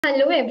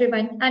Hello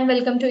everyone and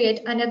welcome to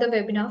yet another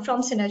webinar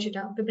from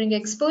Synergita. We bring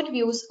expert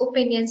views,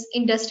 opinions,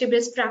 industry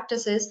best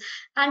practices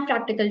and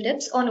practical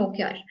tips on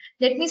OKR.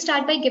 Let me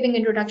start by giving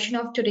introduction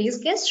of today's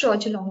guest,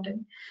 Roger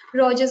Longden.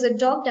 Roger is a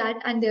dog dad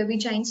and Derby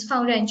Giants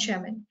founder and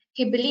chairman.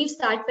 He believes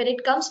that when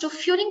it comes to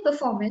fueling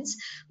performance,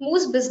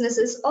 most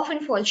businesses often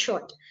fall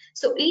short.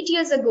 So 8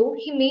 years ago,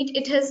 he made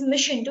it his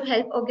mission to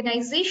help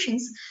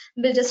organizations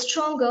build a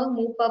stronger,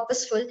 more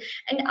purposeful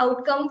and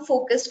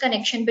outcome-focused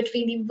connection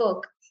between the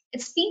work,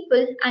 its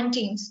people and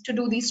teams to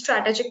do these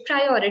strategic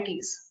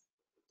priorities.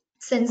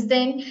 Since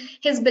then,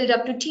 he's built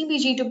up to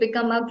TBG to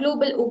become a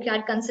global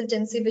OKR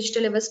consultancy which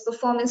delivers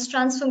performance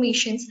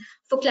transformations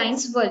for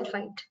clients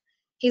worldwide.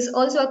 He's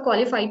also a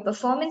qualified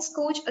performance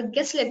coach, a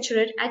guest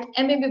lecturer at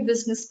MAB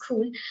Business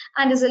School,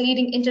 and is a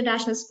leading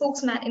international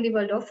spokesman in the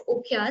world of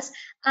OKRs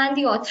and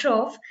the author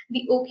of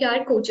the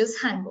OKR Coaches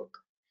Handbook.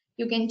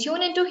 You can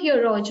tune in to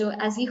hear Roger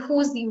as he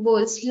hosts the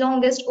world's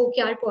longest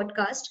OKR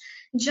podcast,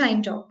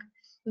 Giant Talk,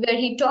 where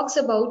he talks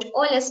about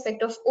all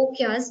aspects of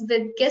OKRs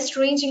with guests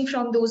ranging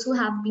from those who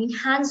have been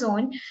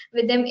hands-on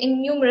with them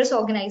in numerous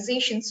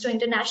organizations to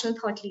international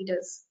thought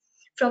leaders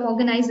from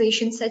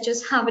organizations such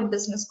as Harvard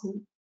Business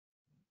School.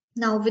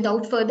 Now,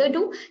 without further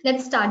ado,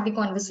 let's start the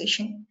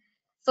conversation.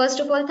 First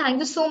of all, thank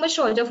you so much,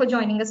 Roger, for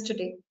joining us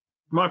today.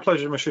 My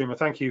pleasure, Mashima.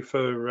 Thank you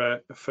for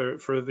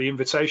the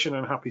invitation.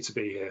 I'm happy to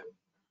be here.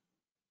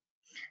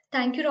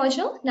 Thank you,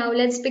 Roger. Now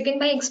let's begin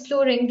by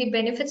exploring the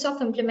benefits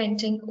of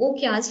implementing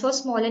OKRs for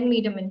small and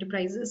medium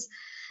enterprises.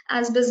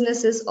 As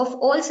businesses of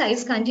all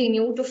sizes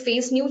continue to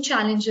face new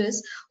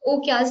challenges,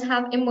 OKRs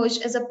have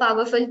emerged as a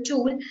powerful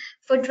tool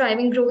for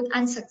driving growth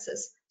and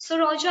success. So,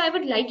 Roger, I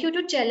would like you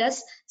to tell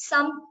us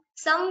some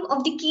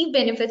of the key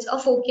benefits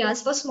of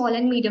OKRs for small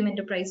and medium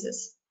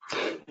enterprises.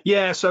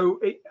 Yeah, so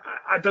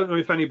I don't know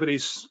if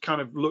anybody's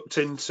kind of looked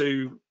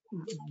into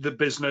the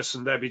business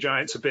and Derby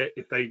Giants a bit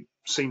if they've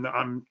seen that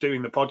I'm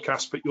doing the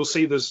podcast, but you'll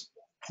see there's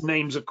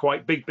names of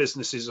quite big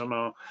businesses on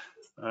our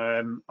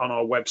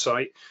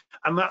website,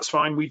 and that's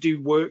fine. We do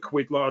work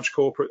with large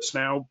corporates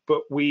now,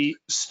 but we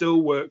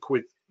still work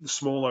with the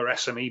smaller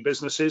SME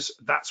businesses.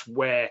 That's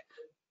where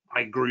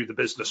I grew the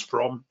business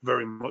from,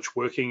 very much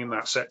working in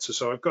that sector.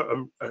 So I've got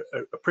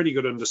a pretty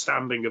good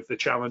understanding of the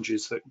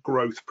challenges that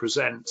growth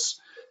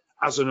presents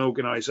as an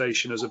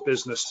organization, as a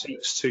business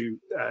seeks to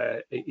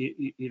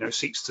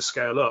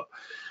scale up.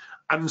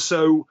 And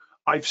so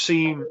I've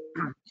seen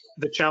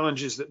the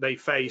challenges that they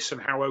face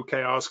and how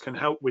OKRs can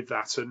help with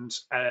that. And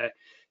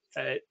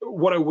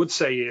what I would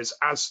say is,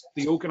 as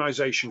the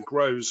organization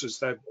grows, as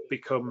there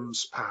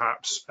becomes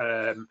perhaps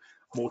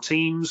more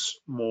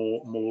teams,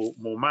 more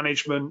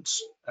management,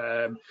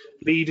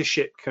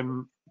 leadership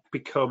can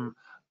become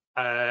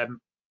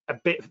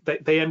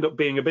they end up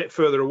being a bit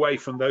further away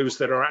from those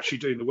that are actually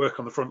doing the work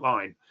on the front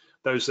line,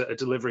 those that are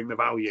delivering the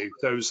value,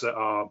 those that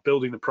are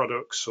building the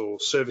products or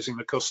servicing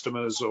the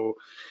customers, or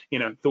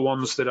the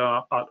ones that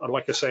are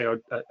like I say, are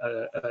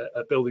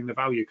building the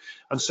value.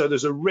 And so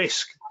there's a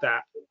risk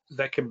that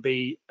there can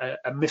be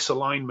a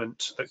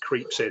misalignment that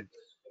creeps in,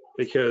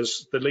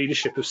 because the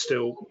leadership is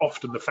still,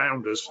 often the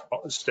founders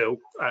still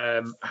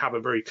have a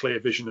very clear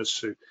vision as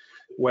to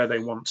where they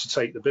want to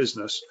take the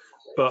business,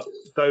 but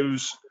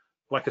those,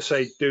 like I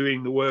say,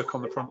 doing the work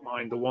on the front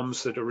line, the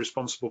ones that are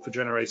responsible for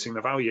generating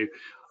the value,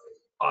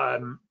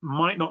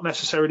 might not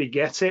necessarily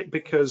get it,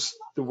 because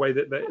the way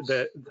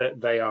that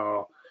they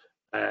are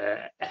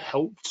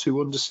helped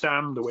to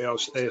understand, the way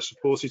they are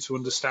supported to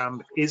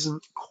understand,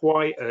 isn't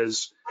quite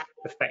as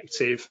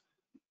effective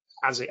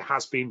as it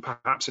has been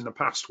perhaps in the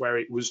past, where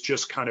it was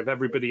just kind of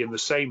everybody in the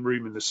same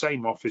room, in the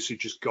same office, who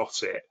just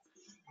got it,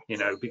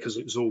 because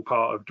it was all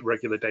part of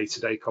regular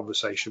day-to-day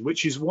conversation,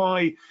 which is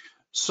why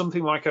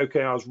something like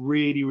OKRs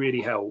really,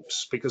 really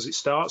helps, because it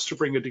starts to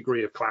bring a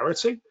degree of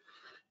clarity.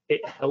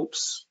 It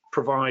helps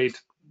provide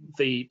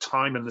the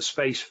time and the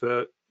space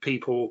for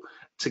people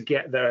to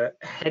get their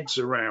heads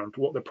around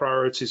what the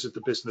priorities of the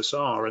business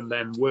are, and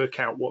then work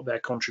out what their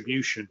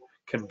contribution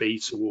can be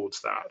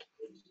towards that.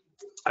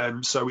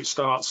 So it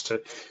starts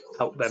to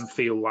help them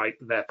feel like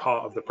they're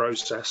part of the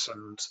process,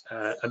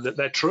 and that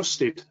they're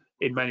trusted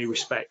in many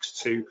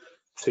respects to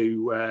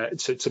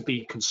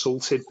be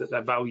consulted, that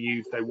they're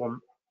valued. They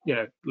want,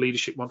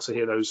 leadership wants to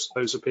hear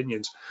those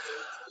opinions.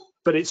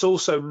 But it's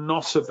also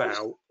not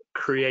about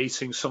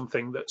creating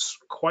something that's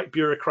quite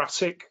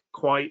bureaucratic,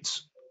 quite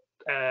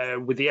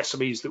with the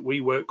SMEs that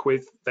we work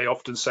with, they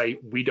often say,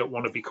 we don't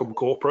want to become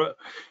corporate.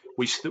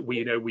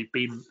 We've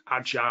been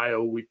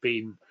agile, we've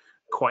been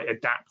quite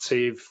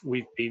adaptive,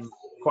 we've been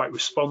quite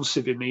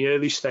responsive in the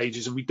early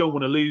stages, and we don't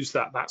want to lose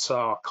that. That's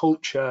our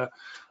culture,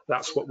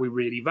 that's what we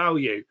really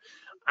value.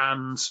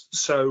 And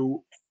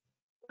so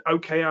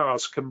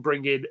OKRs can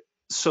bring in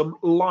some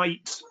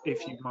light,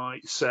 if you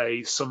might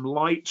say, some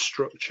light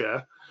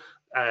structure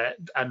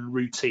and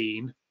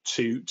routine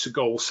to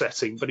goal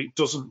setting, but it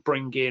doesn't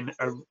bring in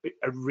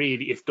a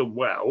really, if done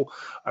well,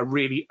 a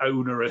really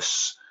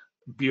onerous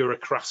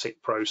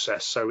bureaucratic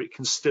process. So it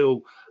can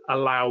still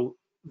allow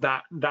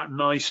that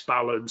nice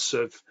balance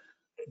of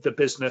the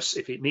business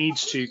if it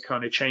needs to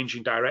kind of change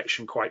in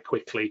direction quite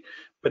quickly,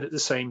 but at the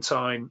same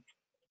time,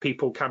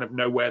 people kind of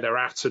know where they're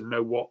at and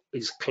know what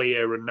is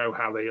clear and know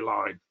how they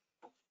align.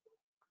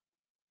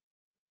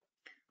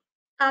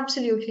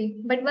 Absolutely.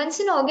 But once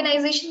an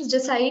organization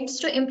decides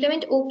to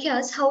implement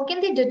OKRs, how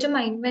can they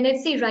determine when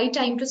it's the right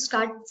time to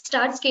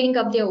start scaling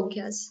up their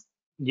OKRs?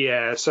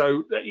 Yeah,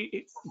 so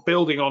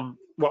building on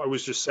what I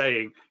was just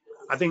saying,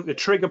 I think the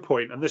trigger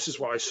point, and this is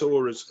what I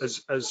saw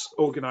as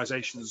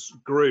organizations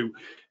grew,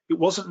 it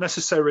wasn't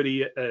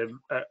necessarily a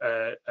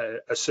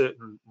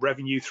certain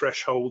revenue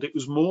threshold. It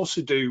was more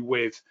to do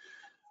with,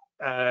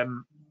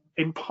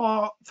 in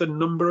part, the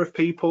number of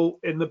people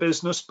in the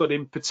business, but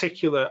in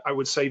particular, I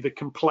would say the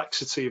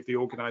complexity of the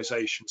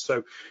organization.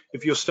 So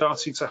if you're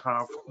starting to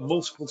have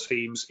multiple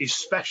teams,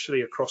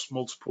 especially across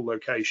multiple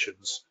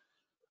locations,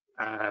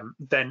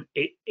 then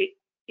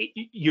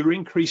you're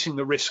increasing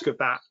the risk of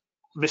that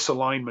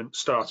misalignment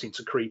starting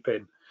to creep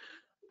in.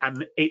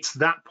 And it's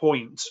that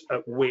point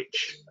at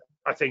which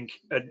I think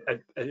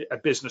a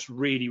business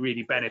really,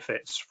 really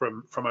benefits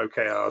from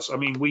OKRs. I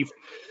mean,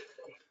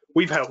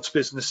 we've helped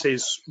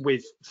businesses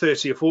with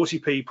 30 or 40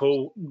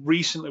 people.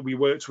 Recently, we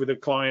worked with a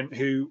client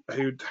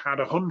who'd had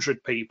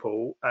 100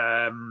 people,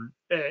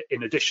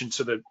 in addition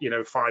to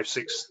the 5,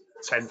 6,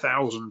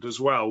 10,000 as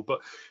well.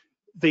 But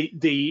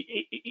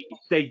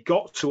they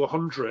got to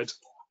 100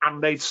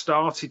 and they'd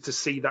started to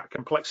see that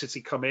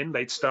complexity come in.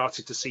 They'd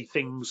started to see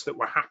things that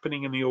were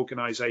happening in the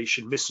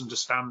organization,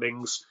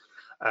 misunderstandings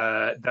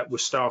that were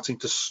starting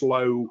to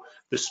slow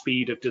the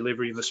speed of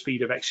delivery and the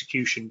speed of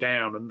execution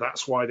down. And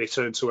that's why they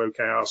turned to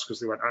OKRs, because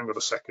they went, hang on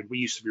a second, we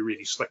used to be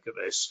really slick at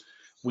this.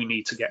 We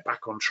need to get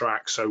back on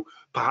track. So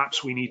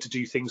perhaps we need to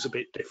do things a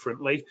bit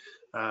differently.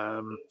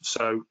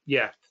 So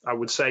yeah, I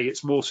would say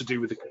it's more to do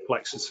with the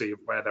complexity of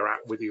where they're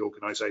at with the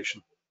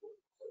organization.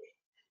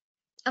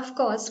 Of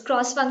course,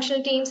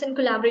 cross-functional teams and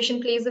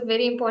collaboration plays a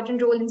very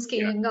important role in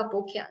scaling up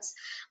OKRs.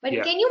 But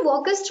Yeah. can you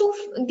walk us through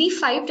the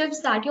 5 tips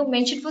that you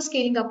mentioned for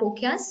scaling up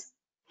OKRs?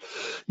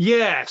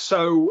 Yeah,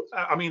 so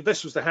I mean,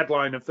 this was the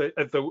headline of the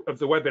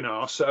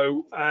webinar.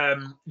 So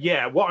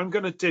yeah, what I'm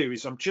going to do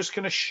is I'm just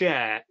going to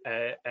share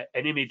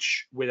an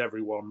image with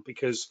everyone,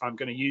 because I'm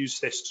going to use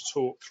this to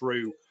talk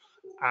through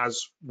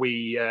as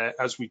we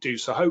do.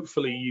 So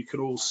hopefully you can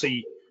all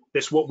see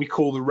this, what we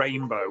call the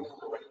rainbow.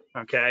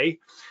 Okay,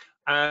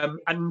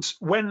 and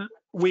when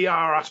we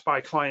are asked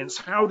by clients,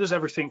 how does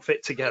everything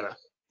fit together?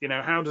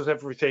 How does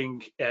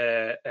everything,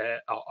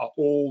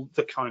 all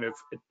the kind of,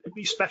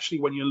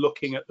 especially when you're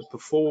looking at the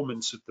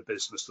performance of the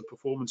business, the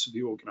performance of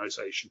the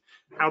organization,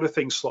 how do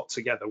things slot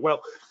together?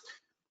 Well,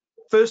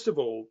 first of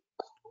all,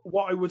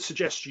 what I would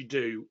suggest you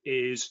do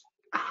is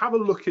have a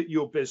look at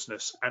your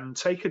business and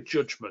take a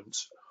judgment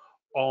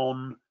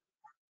on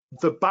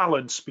the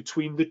balance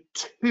between the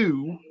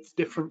 2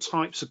 different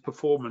types of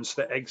performance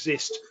that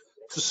exist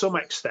to some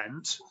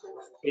extent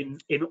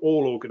in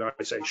all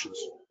organizations.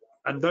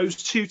 And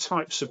those 2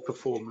 types of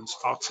performance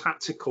are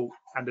tactical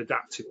and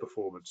adaptive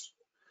performance.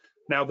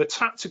 Now, the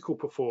tactical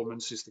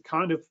performance is the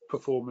kind of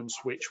performance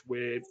which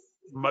we're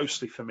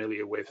mostly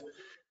familiar with.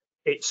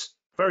 It's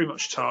very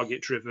much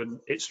target driven.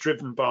 It's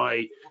driven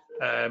by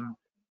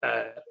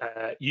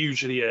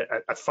usually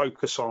a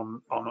focus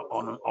on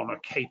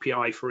a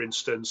KPI, for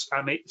instance.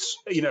 And it's,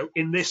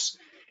 in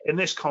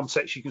this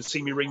context, you can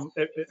see me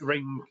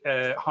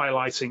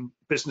highlighting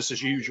business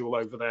as usual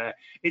over there.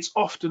 It's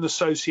often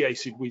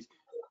associated with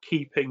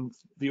keeping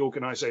the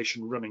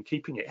organization running,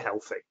 keeping it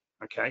healthy.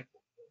 Okay.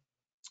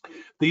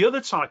 The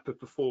other type of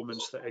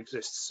performance that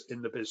exists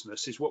in the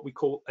business is what we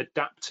call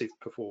adaptive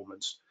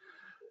performance.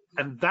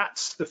 And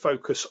that's the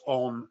focus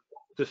on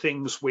the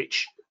things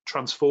which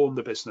transform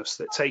the business,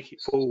 that take it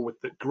forward,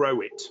 that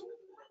grow it.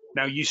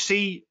 Now, you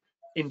see,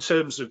 in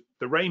terms of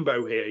the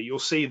rainbow here, you'll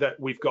see that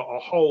we've got a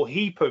whole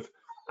heap of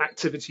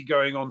activity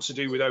going on to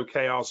do with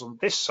OKRs on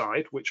this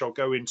side, which I'll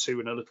go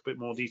into in a little bit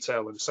more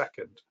detail in a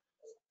second.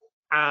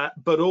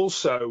 But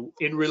also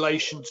in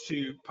relation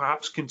to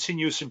perhaps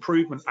continuous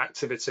improvement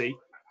activity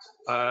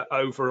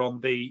over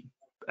on the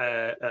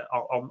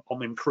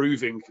on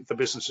improving the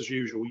business as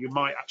usual, you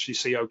might actually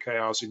see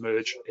OKRs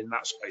emerge in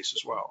that space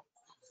as well.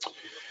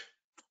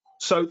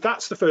 So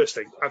that's the first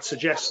thing. I'd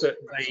suggest that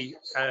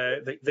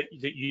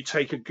that you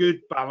take a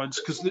good balance,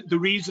 because the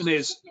reason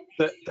is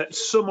that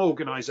some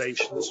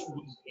organizations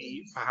will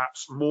be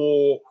perhaps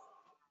more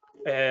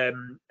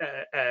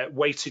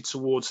weighted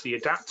towards the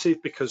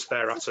adaptive because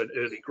they're at an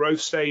early growth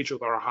stage, or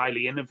they're a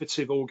highly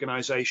innovative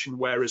organization,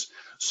 whereas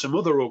some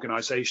other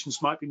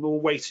organizations might be more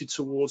weighted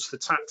towards the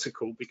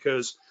tactical,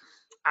 because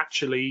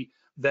actually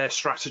their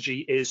strategy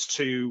is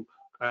to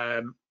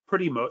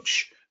pretty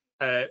much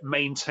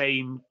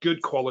maintain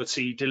good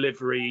quality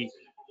delivery,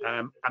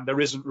 and there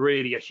isn't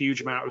really a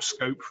huge amount of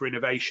scope for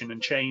innovation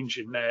and change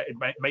in there.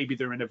 Maybe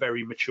they're in a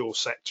very mature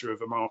sector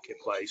of a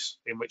marketplace,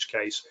 in which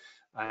case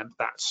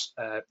that's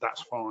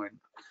fine.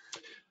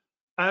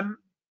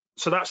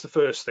 So that's the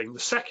first thing. The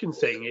second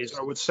thing is,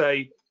 I would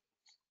say,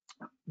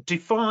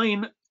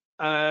 define,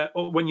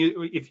 or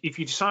if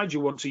you decide you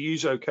want to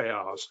use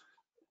OKRs,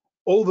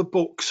 all the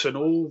books and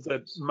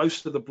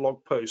most of the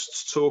blog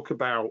posts talk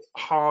about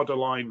hard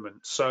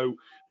alignment. So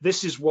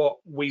this is what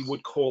we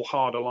would call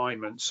hard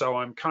alignment. So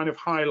I'm kind of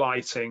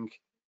highlighting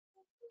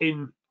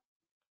in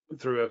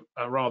through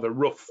a rather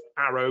rough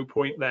arrow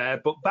point there,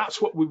 but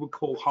that's what we would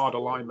call hard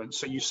alignment.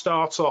 So you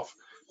start off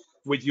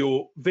with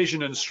your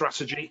vision and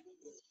strategy,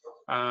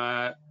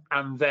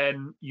 and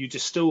then you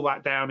distill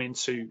that down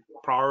into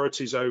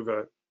priorities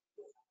over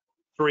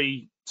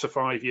 3 to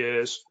 5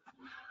 years.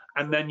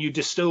 And then you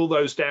distill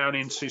those down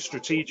into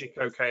strategic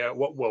OKR,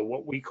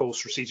 what we call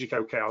strategic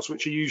OKRs,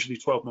 which are usually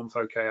 12-month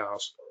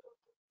OKRs.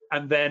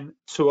 And then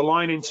to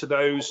align into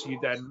those, you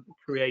then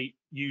create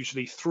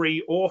usually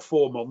 3 or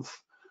 4 month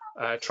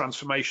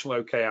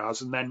transformational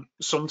OKRs. And then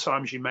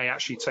sometimes you may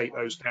actually take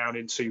those down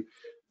into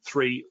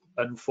 3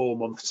 and 4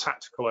 month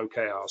tactical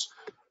OKRs.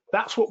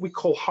 That's what we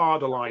call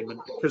hard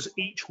alignment, because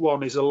each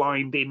one is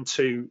aligned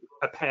into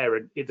a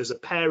parent. There's a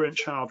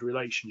parent-child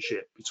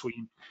relationship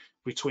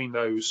between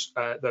those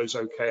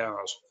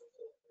OKRs.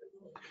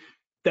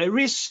 There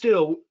is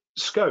still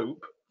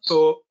scope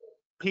for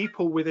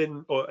people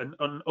within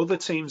and other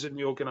teams in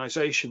the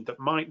organization that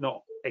might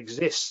not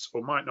exist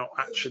or might not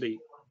actually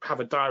have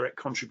a direct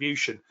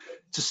contribution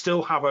to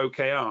still have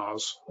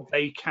OKRs.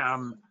 They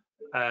can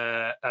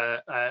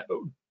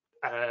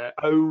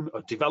own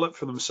or develop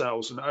for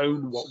themselves and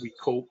own what we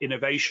call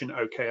innovation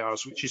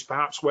OKRs, which is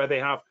perhaps where they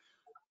have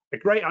a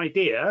great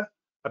idea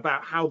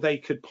about how they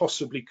could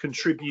possibly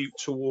contribute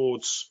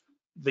towards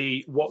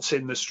what's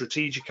in the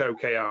strategic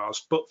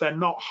OKRs, but they're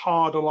not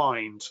hard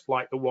aligned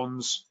like the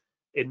ones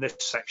in this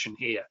section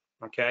here.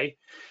 Okay,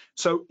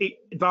 so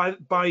by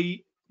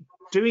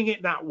doing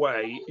it that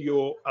way,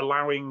 you're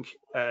allowing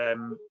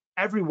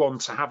everyone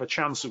to have a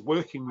chance of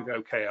working with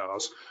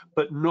OKRs,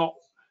 but not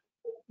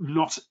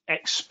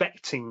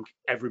expecting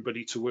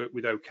everybody to work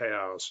with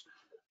OKRs.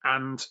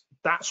 And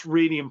that's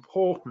really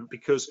important,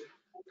 because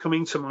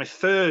coming to my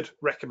third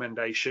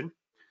recommendation,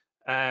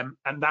 and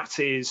that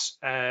is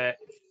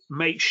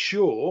make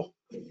sure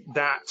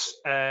that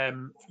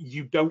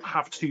you don't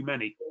have too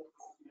many.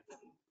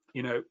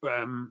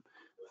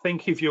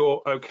 Think of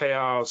your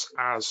OKRs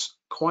as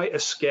quite a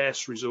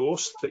scarce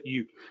resource that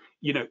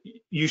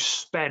you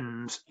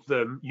spend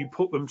them, you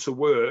put them to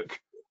work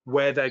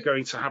where they're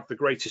going to have the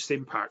greatest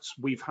impact.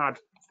 We've had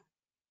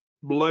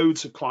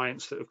loads of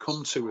clients that have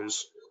come to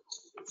us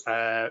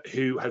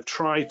who have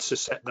tried to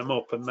set them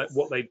up, and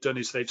what they've done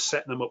is they've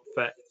set them up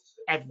for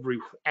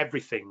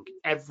everything,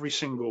 every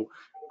single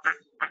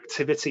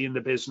activity in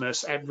the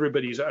business.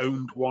 Everybody's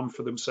owned one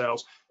for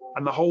themselves,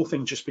 and the whole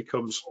thing just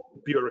becomes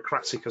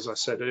bureaucratic, as I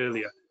said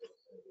earlier,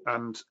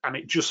 and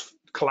it just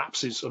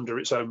collapses under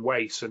its own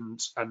weight,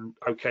 and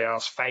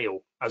OKRs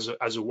fail as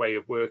a way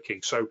of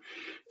working. So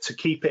to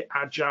keep it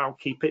agile,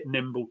 keep it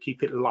nimble,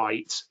 keep it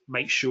light,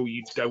 make sure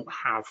you don't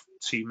have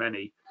too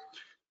many.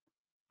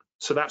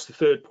 So that's the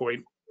third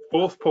point.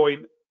 Fourth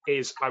point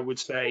is, I would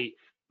say,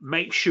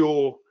 make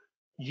sure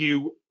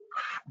you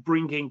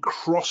bring in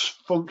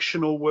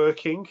cross-functional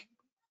working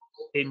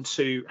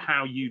into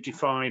how you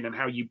define and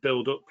how you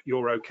build up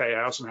your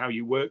OKRs and how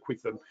you work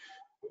with them.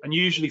 And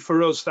usually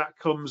for us, that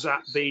comes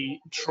at the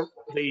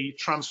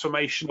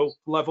transformational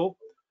level.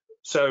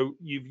 So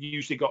you've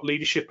usually got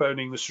leadership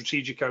owning the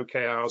strategic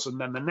OKRs, and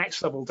then the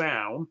next level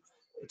down,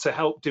 to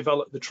help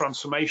develop the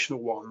transformational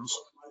ones,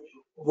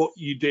 what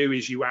you do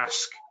is you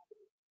ask,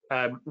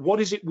 what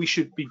is it we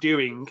should be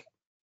doing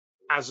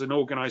as an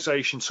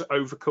organization to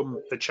overcome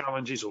the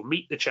challenges or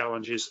meet the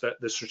challenges that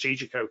the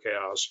strategic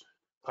OKRs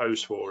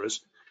pose for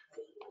us?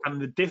 And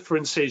the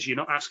difference is, you're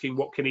not asking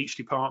what can each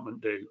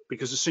department do,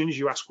 because as soon as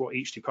you ask what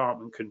each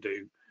department can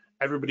do,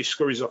 everybody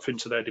scurries off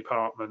into their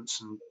departments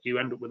and you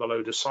end up with a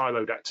load of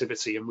siloed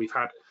activity. And we've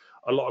had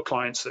a lot of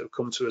clients that have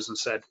come to us and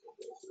said,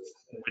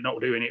 we're not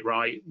doing it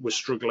right, we're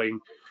struggling.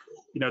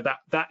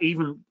 That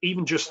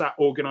even just that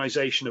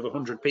organization of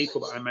 100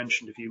 people that I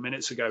mentioned a few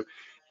minutes ago,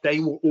 they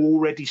were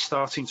already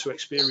starting to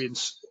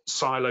experience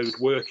siloed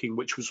working,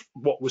 which was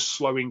what was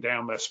slowing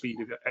down their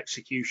speed of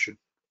execution.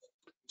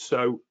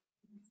 So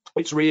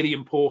it's really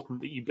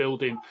important that you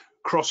build in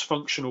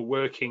cross-functional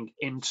working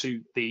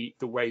into the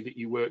way that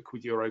you work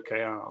with your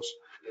OKRs.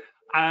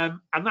 And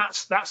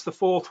that's the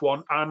fourth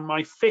one. And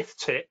my fifth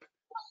tip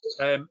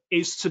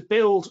is to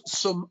build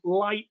some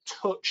light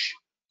touch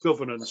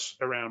governance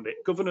around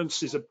it.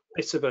 Governance is a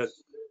bit of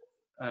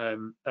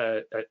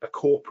a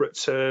corporate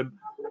term,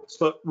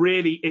 but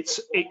really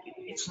it's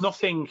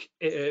nothing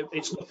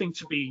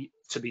to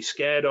be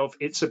scared of.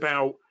 It's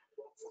about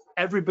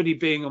everybody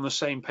being on the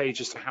same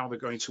page as to how they're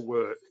going to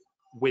work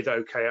with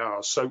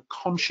OKRs. So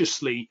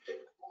consciously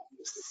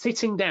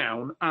sitting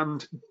down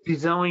and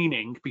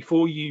designing,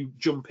 before you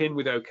jump in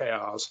with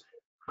OKRs,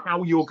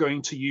 how you're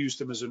going to use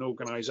them as an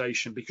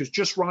organization, because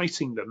just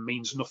writing them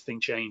means nothing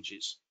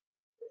changes.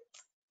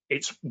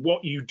 It's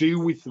what you do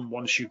with them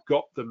once you've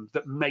got them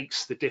that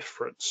makes the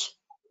difference.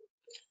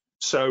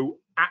 So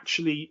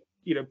actually,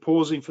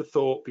 pausing for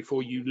thought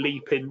before you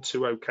leap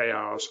into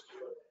OKRs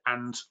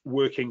and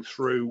working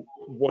through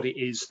what it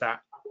is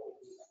that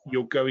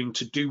you're going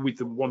to do with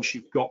them once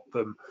you've got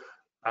them,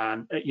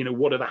 And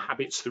what are the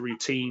habits, the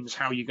routines,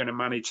 how are you going to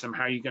manage them,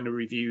 how are you going to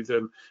review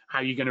them, how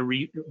are you going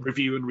to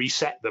review and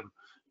reset them,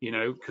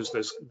 because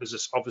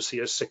there's obviously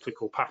a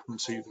cyclical pattern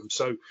to them.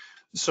 So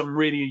some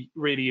really,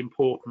 really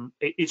important,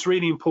 it's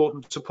really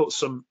important to put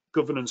some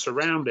governance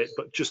around it,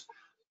 but just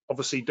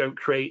obviously don't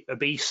create a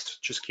beast,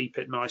 just keep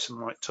it nice and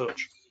light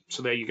touch.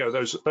 So there you go.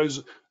 Those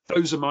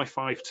are my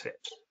 5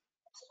 tips.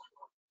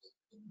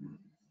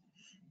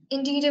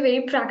 Indeed, a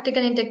very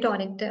practical and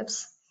tectonic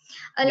tips.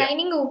 Yeah.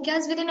 Aligning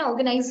OKRs with an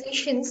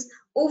organization's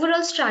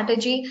overall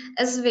strategy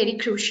is very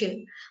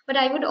crucial. But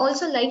I would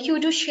also like you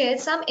to share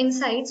some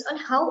insights on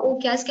how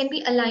OKRs can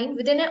be aligned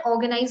within an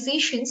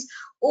organization's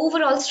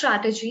overall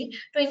strategy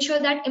to ensure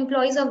that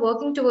employees are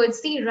working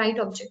towards the right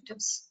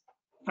objectives.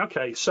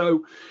 Okay,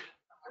 so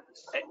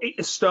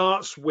it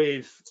starts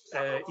with,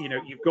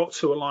 you've got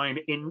to align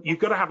in, you've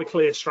got to have a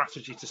clear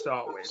strategy to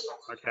start with,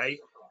 okay?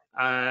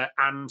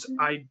 And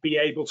I'd be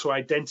able to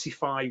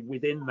identify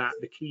within that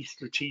the key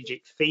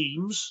strategic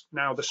themes.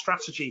 Now, the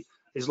strategy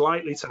is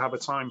likely to have a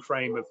time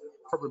frame of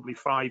probably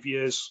 5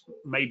 years,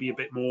 maybe a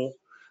bit more,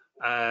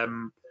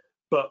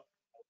 but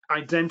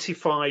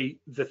identify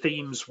the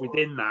themes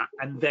within that,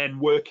 and then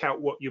work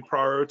out what your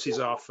priorities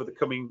are for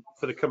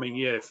the coming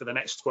year, for the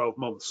next 12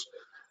 months.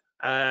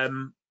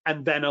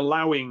 And then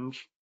allowing,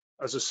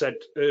 as I said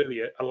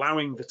earlier,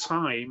 allowing the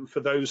time for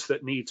those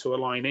that need to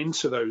align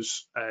into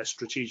those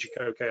strategic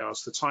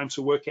OKRs, the time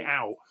to work it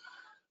out,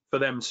 for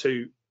them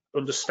to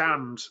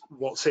understand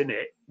what's in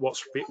it,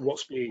 what's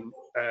being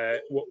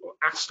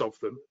asked of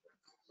them,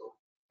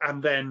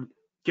 and then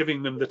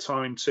giving them the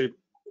time to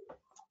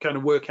kind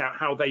of work out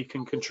how they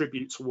can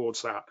contribute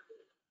towards that,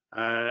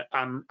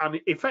 and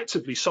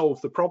effectively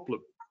solve the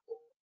problem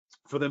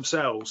for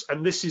themselves.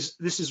 And this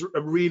is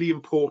a really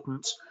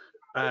important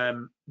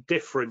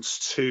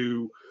difference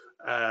to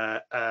an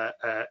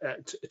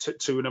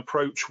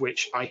approach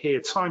which I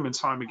hear time and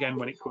time again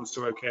when it comes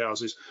to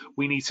OKRs, is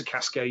we need to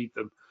cascade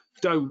them.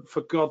 Don't,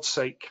 for God's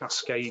sake,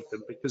 cascade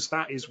them, because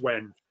that is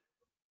when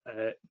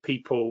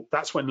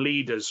that's when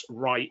leaders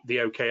write the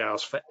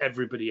OKRs for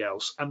everybody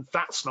else, and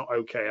that's not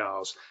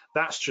OKRs.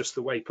 That's just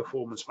the way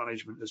performance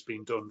management has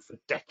been done for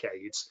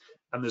decades,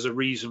 and there's a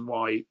reason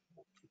why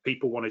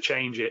people want to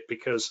change it,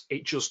 because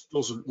it just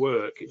doesn't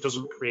work. It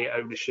doesn't create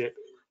ownership,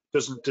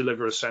 doesn't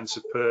deliver a sense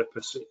of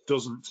purpose, it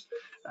doesn't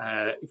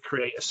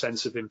create a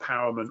sense of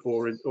empowerment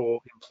or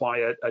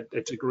imply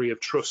a degree of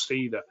trust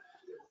either.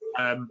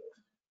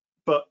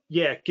 But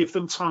yeah, give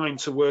them time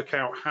to work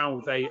out how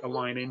they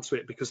align into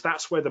it, because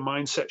that's where the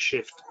mindset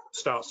shift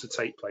starts to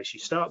take place. You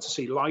start to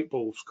see light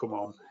bulbs come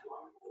on,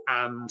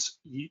 and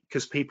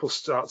because people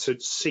start to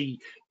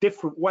see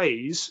different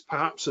ways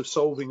perhaps of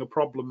solving a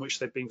problem which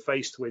they've been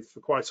faced with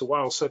for quite a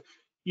while. So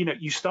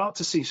you start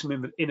to see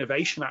some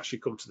innovation actually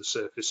come to the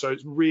surface. So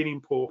it's really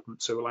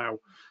important to allow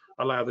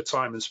the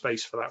time and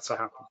space for that to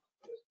happen.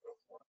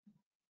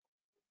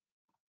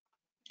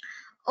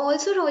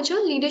 Also, Roger,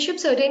 leadership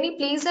certainly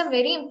plays a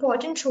very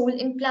important role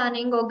in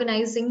planning,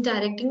 organizing,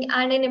 directing,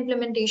 and in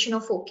implementation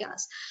of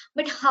OKRs.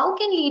 But how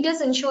can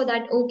leaders ensure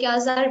that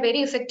OKRs are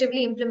very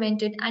effectively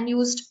implemented and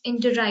used in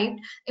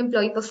derived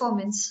employee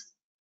performance?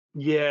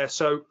 Yeah,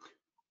 so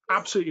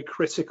absolutely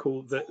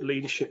critical that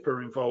leadership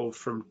are involved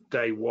from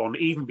day one,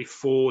 even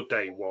before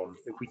day one.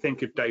 If we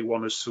think of day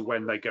one as to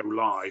when they go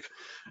live,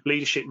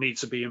 leadership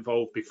needs to be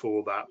involved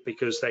before that,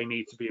 because they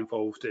need to be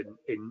involved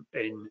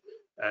in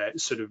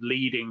sort of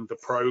leading the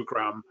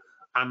program,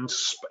 and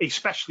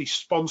especially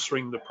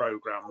sponsoring the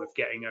program of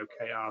getting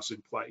OKRs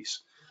in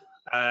place.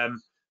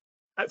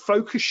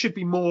 Focus should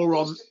be more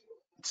on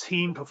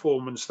team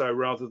performance though,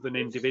 rather than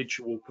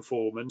individual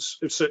performance,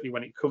 certainly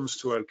when it comes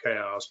to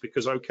OKRs,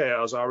 because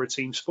OKRs are a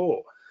team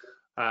sport.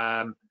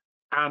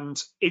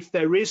 And if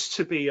there is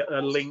to be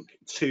a link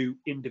to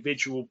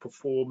individual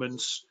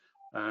performance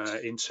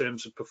in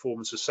terms of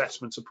performance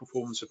assessment and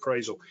performance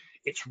appraisal,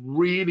 it's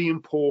really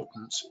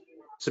important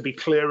to be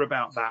clear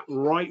about that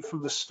right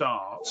from the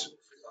start.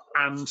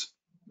 And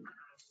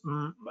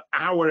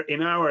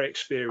in our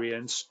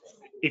experience,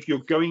 if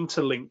you're going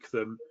to link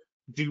them,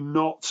 do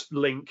not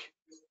link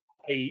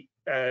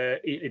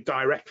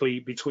directly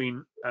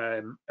between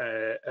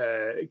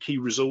key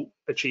result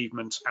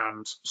achievement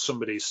and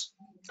somebody's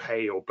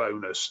pay or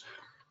bonus.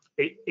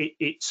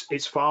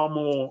 It's far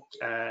more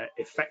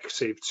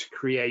effective to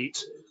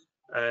create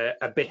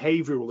a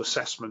behavioral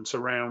assessment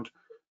around,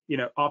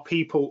 are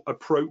people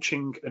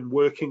approaching and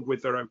working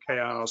with their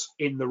OKRs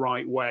in the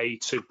right way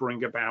to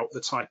bring about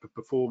the type of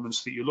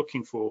performance that you're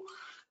looking for?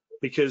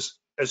 Because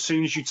as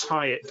soon as you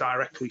tie it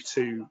directly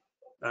to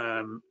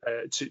a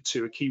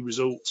key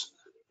result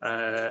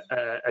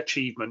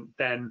achievement,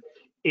 then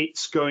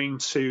it's going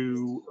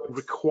to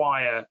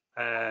require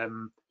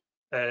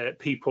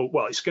people,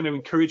 well, it's going to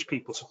encourage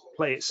people to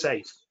play it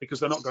safe, because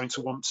they're not going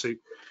to want to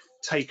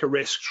take a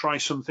risk, try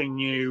something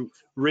new,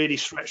 really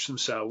stretch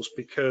themselves,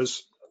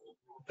 because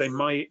they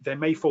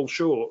may fall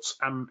short,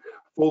 and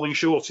falling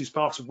short is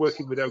part of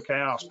working with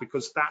OKRs,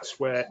 because that's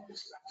where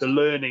the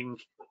learning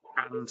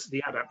and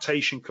the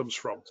adaptation comes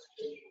from.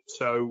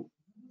 So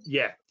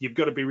yeah, you've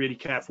got to be really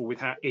careful with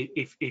how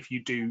if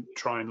you do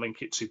try and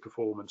link it to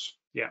performance.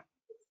 Yeah.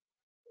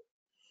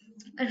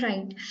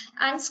 Right.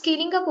 And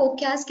scaling up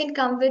OKRs can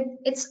come with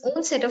its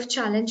own set of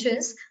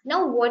challenges.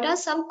 Now, what are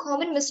some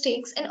common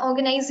mistakes an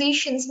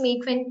organizations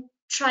make when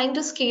trying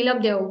to scale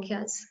up their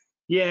OKRs?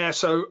 Yeah,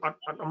 so I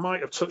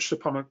might have touched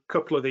upon a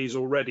couple of these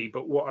already,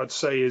 but what I'd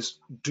say is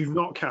do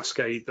not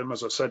cascade them.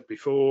 As I said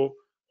before,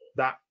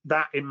 that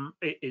in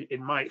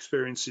my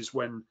experience is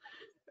when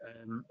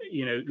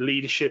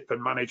leadership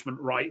and management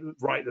write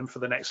them for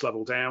the next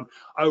level down.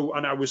 Oh,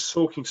 and I was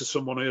talking to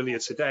someone earlier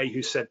today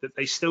who said that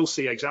they still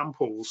see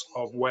examples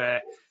of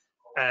where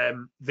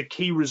the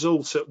key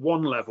result at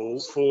one level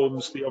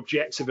forms the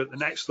objective at the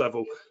next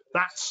level.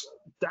 That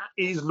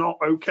is not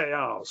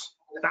OKRs.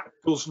 That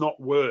does not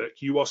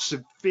work. You are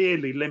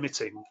severely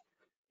limiting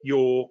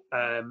your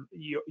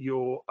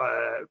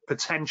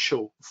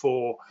potential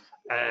for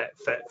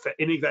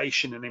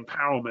innovation and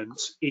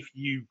empowerment if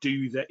you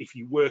do that, if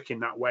you work in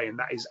that way, and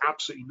that is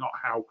absolutely not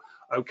how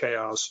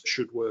OKRs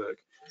should work.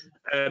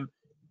 I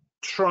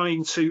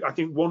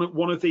think one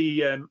of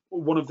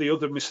the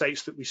other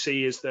mistakes that we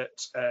see is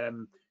that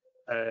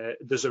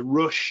there's a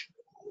rush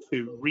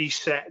to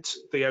reset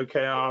the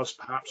OKRs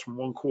perhaps from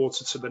one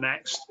quarter to the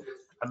next,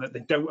 and that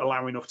they don't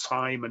allow enough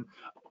time. And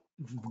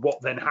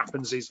what then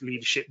happens is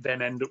leadership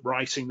then end up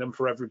writing them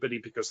for everybody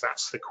because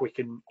that's the quick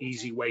and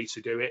easy way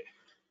to do it.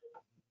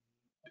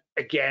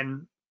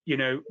 Again,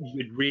 you're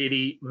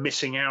really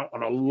missing out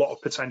on a lot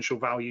of potential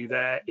value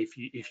there if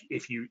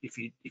you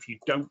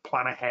don't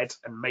plan ahead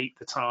and make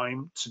the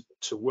time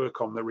to work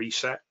on the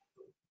reset.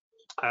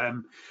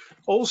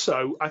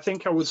 Also, I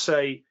think I would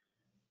say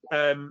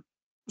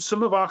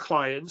some of our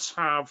clients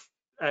have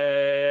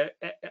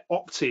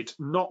opted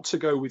not to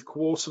go with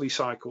quarterly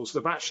cycles.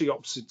 They've actually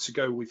opted to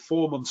go with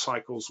 4-month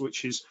cycles,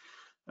 which is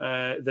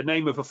the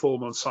name of a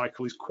 4-month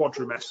cycle is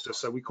quadrimester,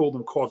 so we call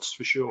them quads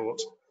for short.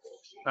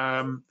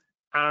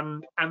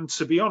 And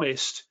to be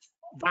honest,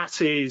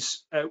 that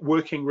is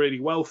working really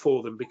well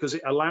for them because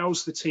it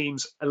allows the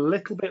teams a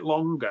little bit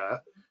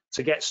longer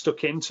to get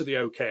stuck into the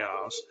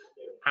OKRs,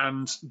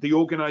 and the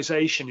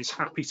organization is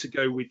happy to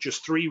go with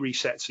just 3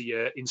 resets a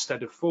year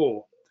instead of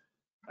 4.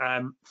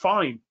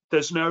 Fine,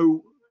 there's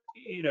no,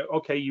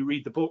 okay, you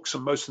read the books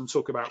and most of them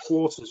talk about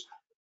quarters.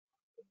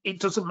 It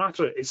doesn't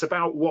matter. It's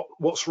about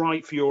what's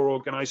right for your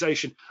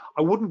organization.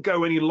 I wouldn't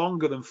go any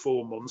longer than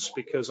 4 months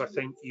because I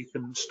think you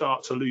can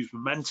start to lose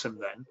momentum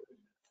then.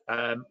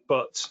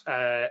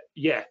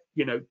 Yeah,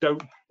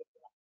 don't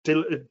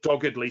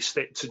doggedly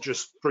stick to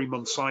just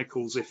 3-month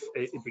cycles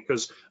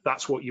because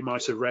that's what you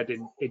might have read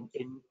in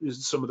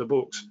some of the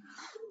books.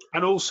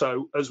 And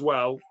also, as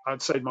well,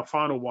 I'd say my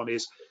final one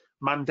is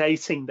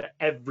mandating that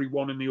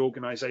everyone in the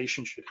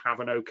organization should have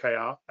an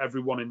OKR.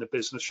 Everyone in the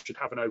business should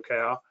have an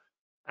OKR.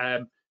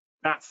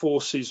 That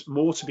forces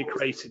more to be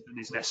created than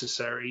is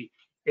necessary.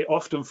 It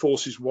often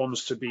forces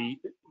ones to be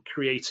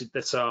created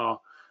that are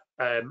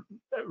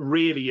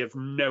really of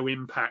no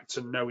impact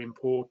and no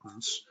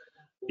importance.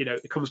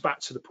 It comes back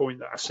to the point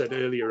that I said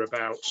earlier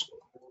about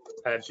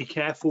be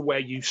careful where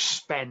you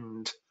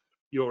spend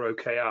your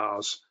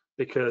OKRs,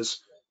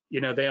 because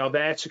they are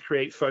there to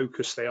create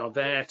focus, they are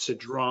there to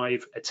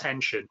drive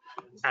attention,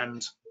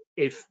 and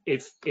if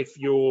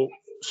you're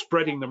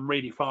spreading them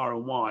really far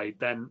and wide,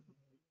 then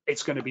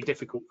it's going to be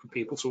difficult for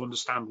people to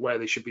understand where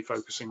they should be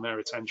focusing their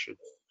attention.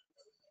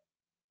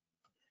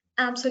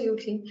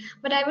 Absolutely.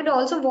 But I would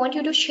also want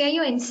you to share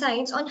your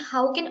insights on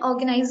how can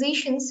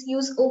organizations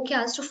use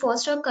OKRs to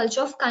foster a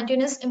culture of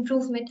continuous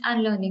improvement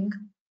and learning.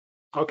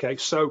 Okay,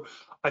 so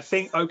I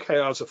think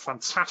OKRs are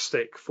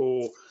fantastic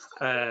for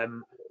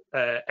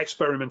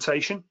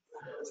experimentation.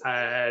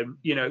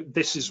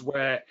 This is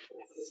where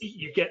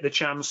you get the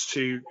chance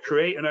to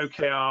create an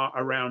OKR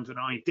around an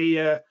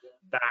idea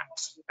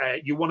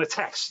that you want to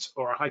test,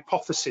 or a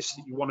hypothesis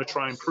that you want to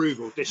try and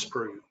prove or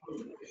disprove.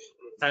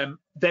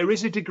 There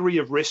is a degree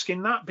of risk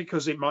in that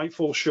because it might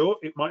fall short,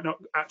 it might not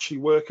actually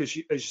work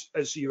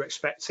as you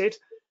expected.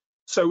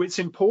 So it's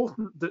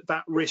important that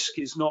that risk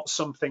is not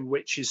something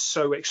which is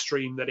so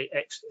extreme that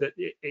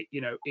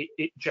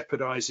it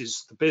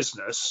jeopardizes the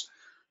business.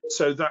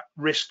 So that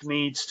risk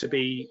needs to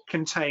be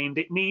contained.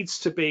 It needs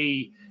to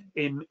be,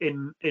 in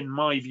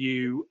my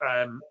view,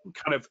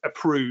 kind of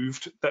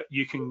approved that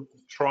you can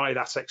try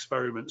that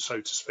experiment, so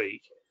to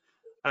speak.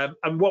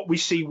 And what we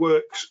see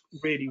works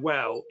really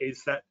well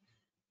is that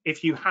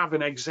if you have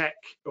an exec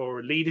or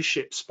a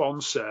leadership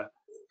sponsor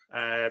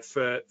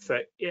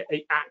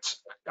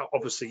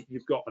obviously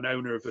you've got an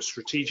owner of a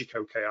strategic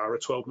OKR, a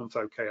 12-month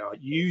OKR.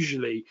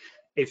 Usually,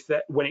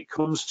 when it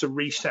comes to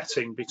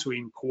resetting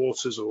between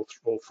quarters or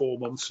 4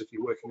 months, if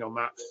you're working on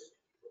that,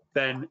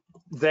 then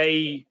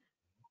they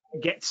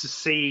get to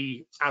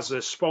see, as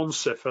a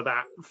sponsor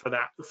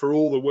for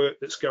all the work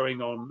that's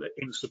going on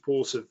in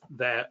support of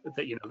their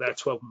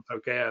 12-month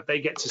OKR,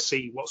 they get to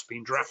see what's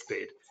been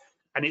drafted,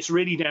 and it's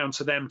really down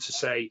to them to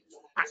say,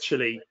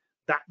 actually,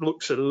 that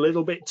looks a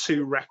little bit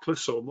too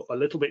reckless or a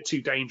little bit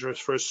too dangerous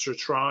for us to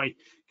try.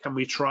 can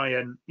we try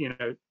and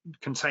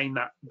contain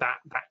that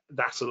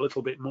a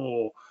little bit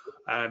more?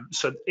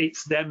 So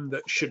it's them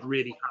that should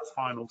really have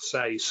final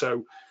say.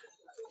 So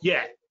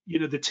yeah,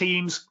 the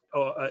teams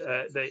or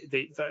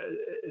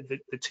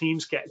the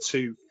teams get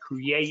to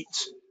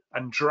create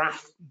and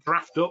draft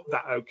up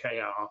that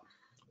OKR,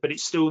 but it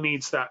still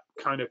needs that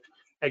kind of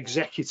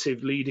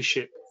executive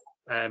leadership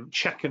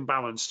check and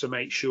balance to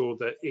make sure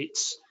that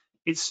it's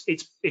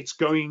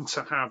going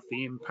to have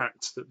the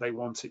impact that they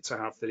want it to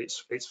have, that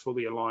it's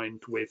fully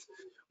aligned with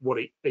what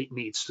it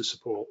needs to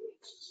support.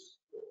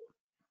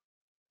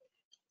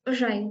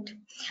 Right.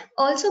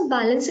 Also,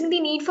 balancing the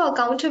need for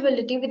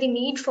accountability with the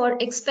need for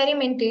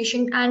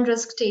experimentation and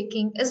risk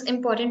taking is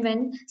important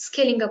when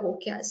scaling up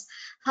OKRs.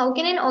 How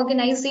can an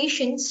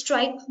organization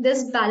strike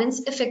this balance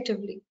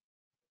effectively?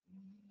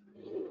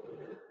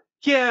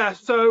 Yeah,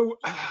 so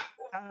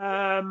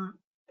how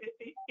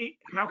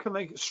can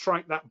they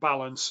strike that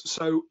balance?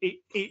 So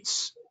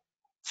it's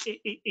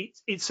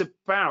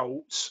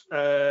about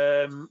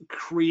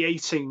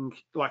creating,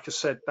 like I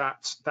said,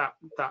 that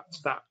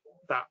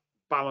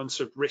balance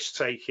of risk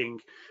taking,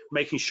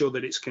 making sure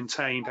that it's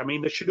contained. I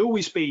mean, there should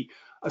always be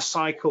a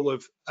cycle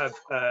of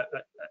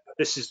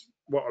this is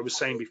what I was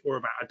saying before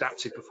about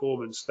adaptive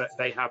performance, that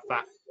they have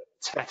that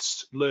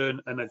test,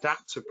 learn, and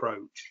adapt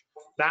approach.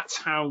 That's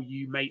how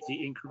you make the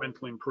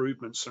incremental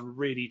improvements and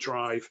really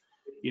drive,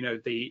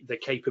 the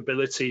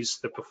capabilities,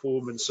 the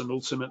performance, and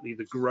ultimately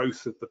the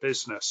growth of the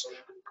business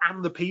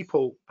and the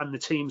people and the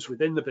teams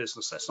within the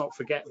business. Let's not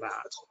forget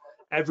that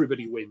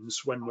everybody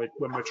wins when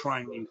we're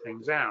trying new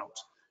things out.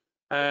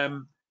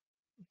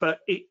 But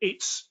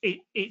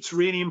it's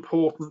really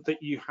important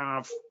that you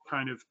have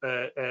kind of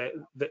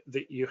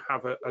that you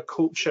have a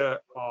culture,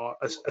 or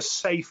a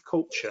safe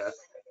culture,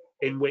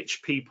 in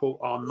which people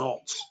are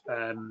not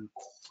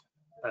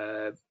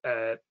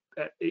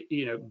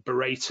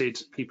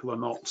berated, people are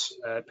not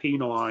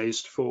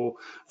penalized for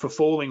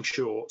falling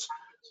short,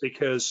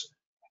 because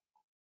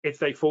if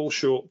they fall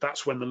short,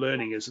 that's when the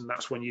learning is, and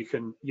that's when you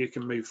can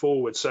move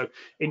forward. So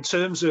in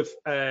terms of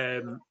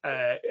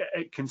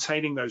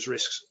containing those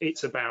risks,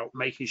 it's about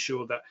making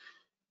sure that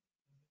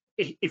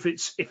if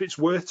it's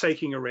worth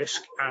taking a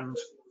risk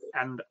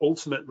and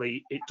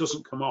ultimately it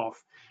doesn't come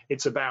off,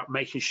 it's about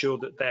making sure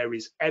that there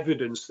is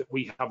evidence that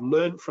we have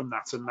learned from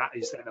that, and that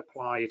is then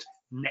applied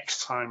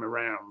next time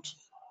around.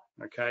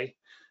 Okay,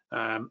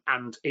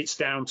 and it's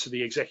down to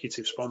the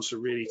executive sponsor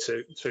really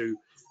to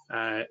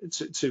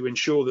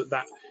ensure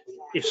that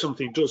if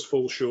something does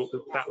fall short,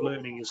 that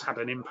learning has had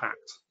an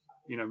impact,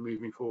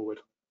 moving forward.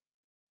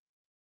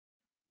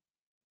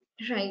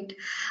 Right.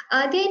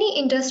 Are there any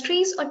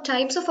industries or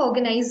types of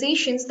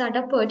organizations that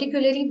are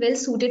particularly well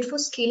suited for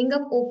scaling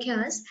up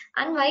OKRs,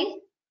 and why?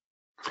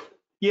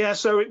 Yeah,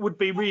 so it would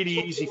be really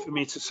easy for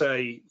me to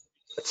say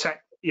a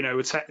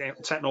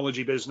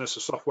technology business, a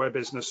software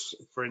business,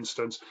 for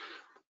instance,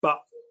 but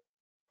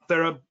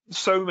there are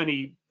so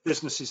many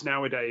businesses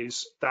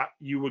nowadays that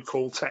you would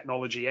call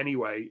technology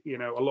anyway.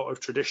 A lot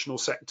of traditional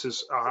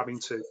sectors are having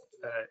to,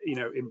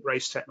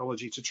 embrace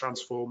technology to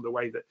transform the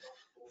way that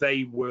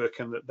they work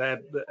and that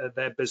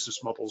their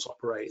business models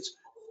operate.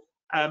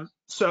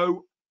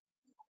 So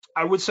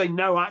I would say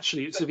no,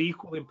 actually, it's of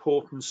equal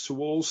importance to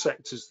all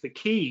sectors. The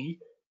key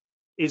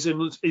is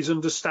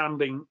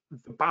understanding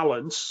the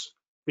balance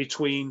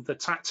between the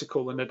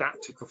tactical and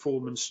adaptive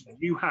performance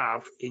you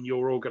have in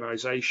your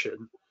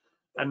organization,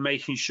 and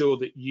making sure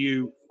that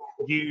you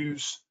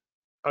use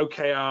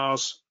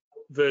OKRs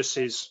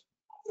versus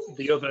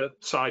the other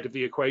side of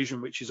the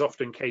equation, which is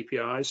often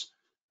KPIs,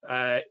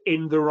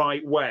 in the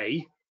right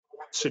way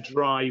to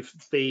drive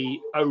the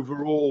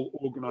overall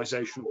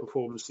organizational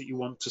performance that you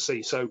want to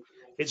see. So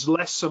it's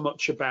less so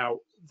much about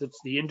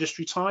the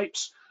industry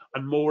types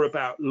and more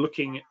about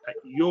looking at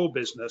your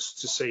business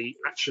to see,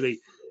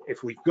 actually,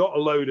 if we've got a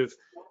load of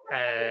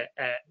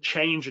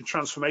change and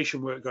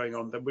transformation work going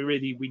on, then we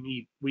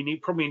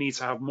probably need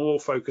to have more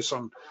focus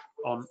on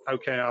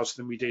OKRs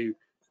than we do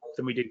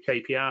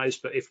KPIs.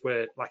 But if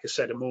we're, like I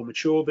said, a more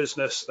mature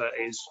business that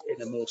is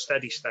in a more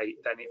steady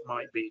state, then it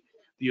might be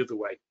the other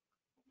way.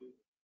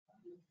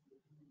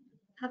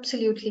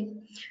 Absolutely.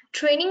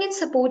 Training and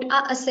support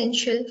are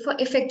essential for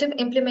effective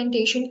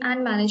implementation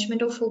and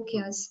management of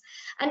OKRs.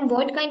 And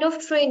what kind of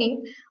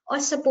training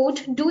or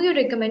support do you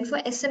recommend for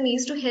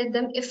SMEs to help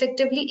them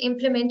effectively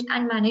implement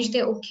and manage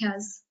their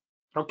OKRs?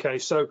 Okay,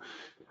 so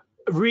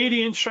a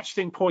really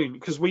interesting point,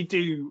 because we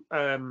do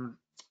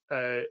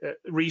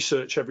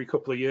research every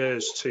couple of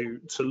years to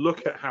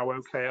look at how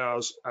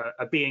OKRs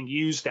are being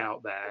used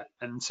out there,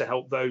 and to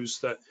help those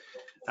that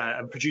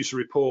and produce a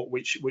report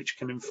which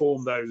can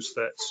inform those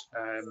that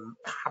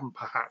haven't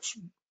perhaps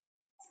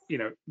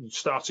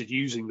started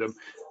using them.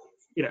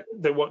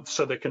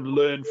 So they can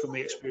learn from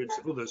the experience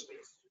of others.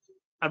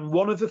 And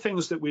one of the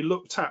things that we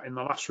looked at in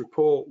the last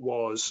report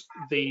was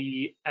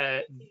the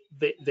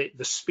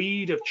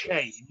speed of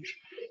change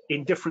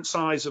in different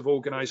size of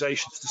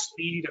organizations, the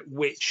speed at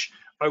which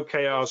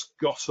OKRs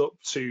got up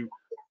to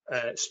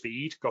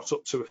speed, got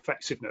up to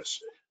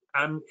effectiveness.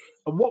 And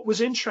what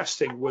was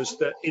interesting was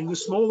that in the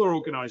smaller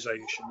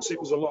organizations, it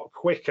was a lot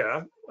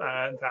quicker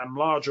than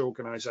larger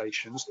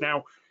organizations.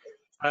 Now,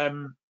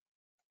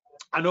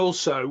 and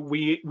also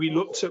we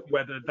looked at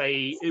whether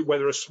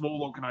a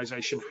small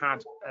organization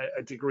had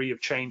a degree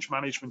of change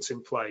management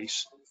in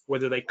place,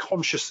 whether they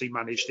consciously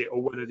managed it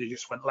or whether they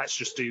just went, let's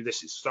just do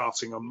this, it's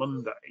starting on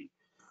Monday.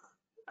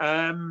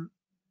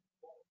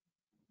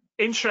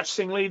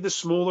 Interestingly, the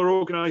smaller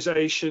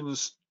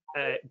organizations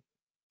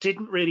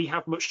didn't really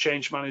have much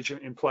change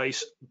management in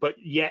place, but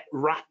yet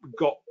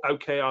got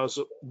OKRs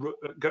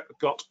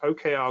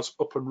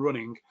up and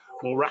running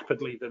more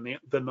rapidly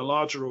than the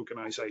larger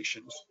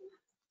organizations.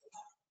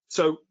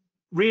 So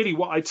really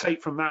what I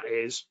take from that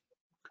is,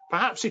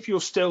 perhaps if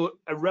you're still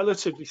a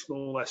relatively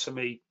small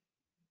SME,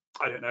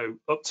 I don't know,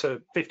 up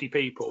to 50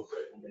 people,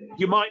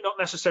 you might not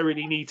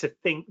necessarily need to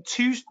think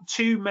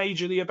too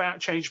majorly about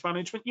change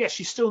management. Yes,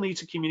 you still need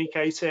to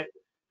communicate it.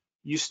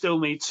 You still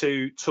need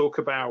to talk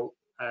about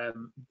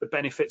the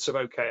benefits of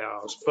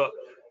OKRs. But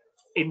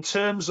in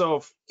terms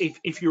of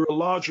if you're a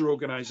larger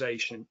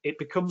organization, it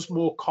becomes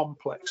more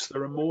complex.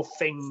 There are more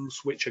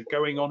things which are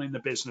going on in the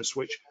business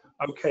which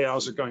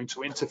OKRs are going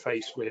to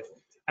interface with.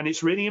 And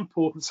it's really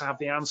important to have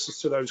the answers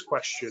to those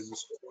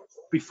questions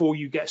before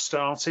you get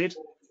started,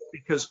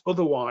 because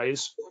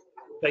otherwise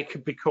they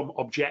could become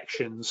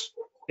objections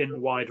in the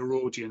wider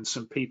audience,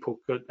 and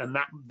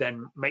that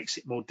then makes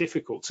it more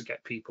difficult to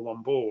get people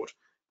on board.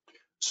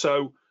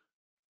 So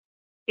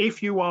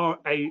if you are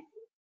a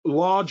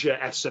larger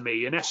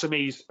SME, and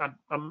SMEs,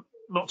 I'm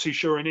not too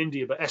sure in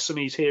India, but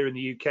SMEs here in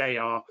the UK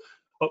are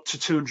up to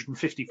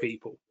 250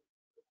 people.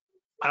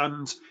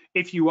 And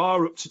if you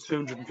are up to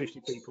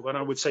 250 people, then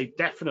I would say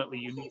definitely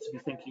you need to be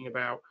thinking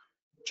about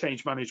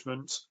change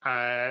management.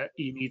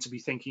 You need to be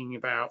thinking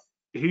about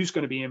who's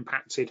going to be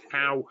impacted,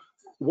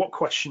 what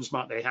questions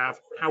might they have,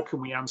 how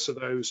can we answer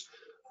those,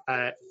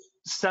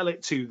 sell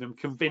it to them,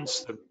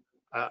 convince them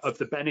of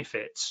the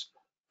benefits,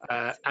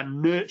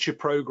 and nurture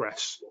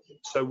progress.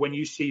 So when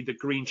you see the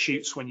green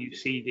shoots, when you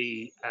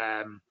see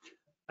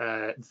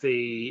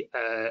the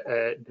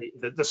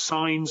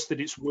signs that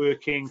it's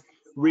working,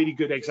 really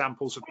good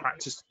examples of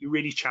practice, you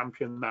really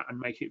champion that and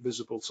make it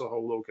visible to the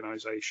whole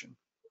organization.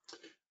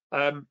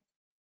 I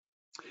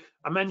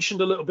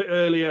mentioned a little bit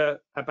earlier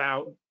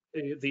about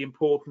the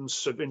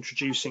importance of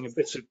introducing a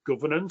bit of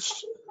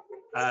governance.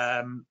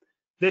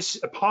 This,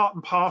 a part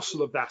and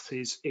parcel of that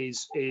is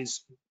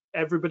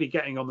everybody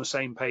getting on the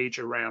same page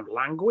around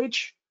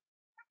language.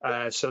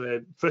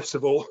 So first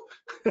of all,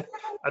 it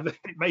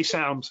may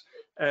sound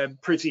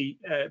pretty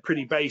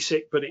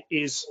basic, but it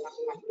is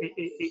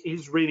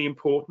really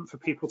important for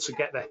people to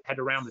get their head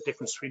around the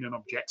difference between an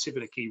objective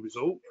and a key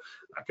result.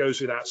 That goes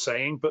without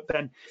saying. But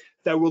then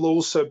there will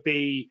also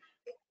be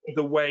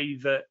the way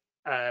that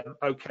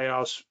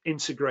OKRs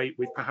integrate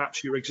with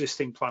perhaps your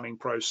existing planning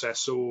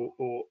process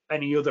or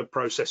any other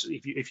process.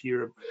 If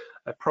you're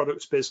a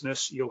products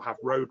business, you'll have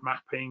road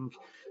mapping,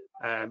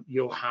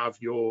 you'll have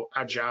your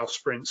agile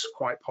sprints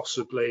quite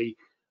possibly,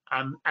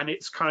 and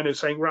it's kind of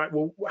saying, right,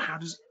 well, how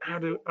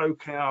do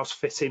OKRs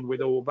fit in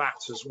with all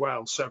that as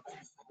well? So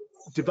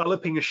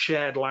developing a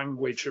shared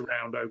language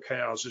around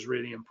OKRs is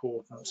really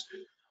important.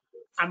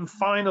 And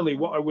finally,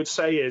 what I would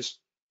say is,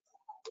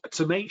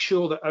 to make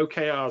sure that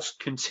OKRs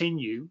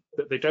continue,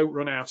 that they don't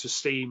run out of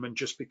steam and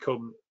just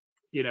become,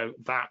 you know,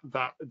 that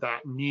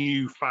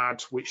new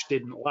fad which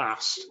didn't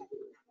last,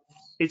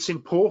 it's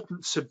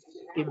important to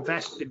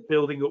invest in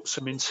building up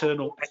some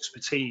internal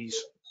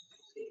expertise.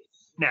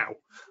 Now,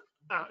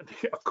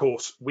 of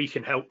course, we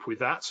can help with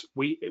that.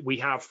 We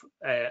have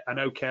an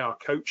OKR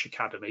Coach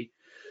Academy,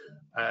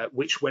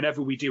 which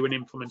whenever we do an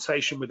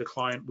implementation with a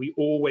client, we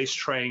always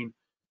train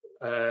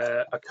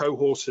a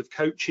cohort of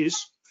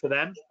coaches for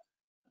them.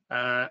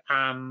 The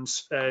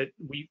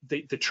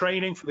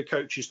training for the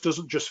coaches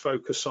doesn't just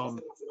focus on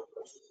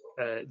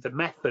the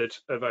method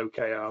of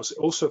OKRs, it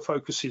also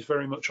focuses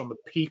very much on the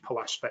people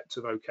aspect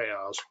of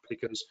OKRs,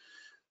 because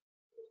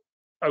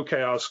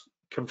OKRs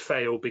can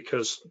fail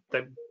because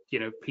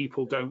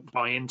people don't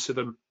buy into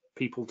them,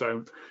 people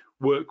don't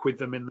work with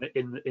them in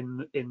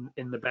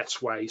the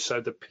best way.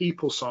 So the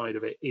people side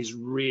of it is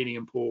really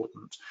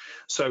important.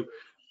 So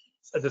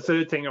the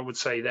third thing I would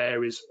say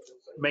there is,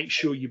 make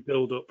sure you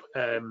build up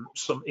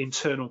some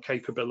internal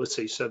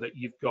capability so that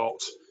you've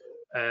got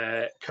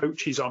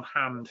coaches on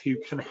hand who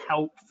can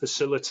help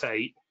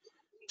facilitate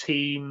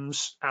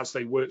teams as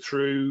they work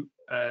through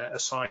a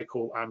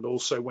cycle, and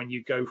also when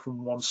you go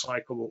from one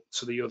cycle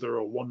to the other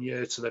or 1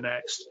 year to the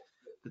next,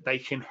 that they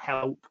can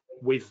help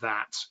with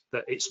that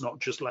it's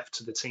not just left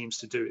to the teams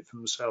to do it for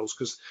themselves,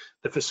 because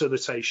the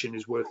facilitation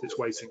is worth its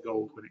weight in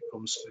gold when it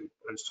comes to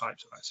those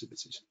types of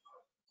activities.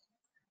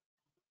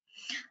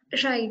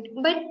 Right,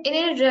 but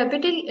in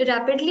a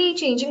rapidly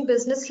changing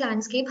business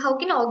landscape, how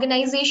can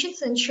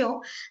organizations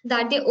ensure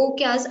that their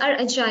OKRs are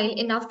agile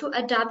enough to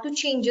adapt to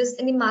changes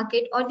in the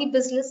market or the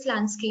business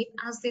landscape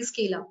as they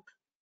scale up?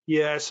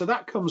 Yeah, so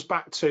that comes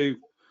back to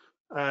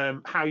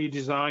how you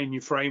design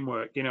your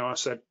framework. You know, I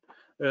said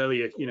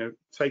earlier,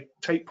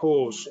 take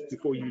pause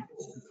before you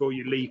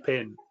leap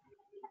in,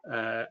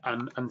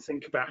 and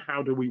think about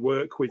how do we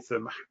work with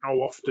them? How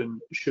often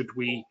should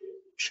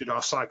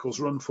our cycles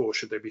run for?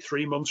 Should they be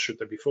 3 months? Should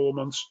they be 4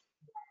 months?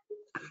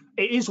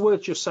 It is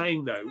worth just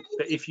saying, though,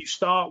 that if you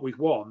start with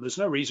one, there's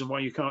no reason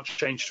why you can't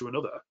change to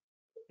another.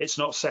 It's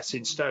not set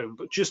in stone,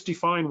 but just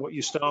define what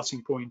your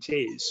starting point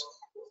is.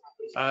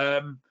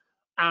 And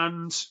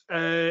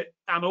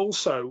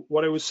also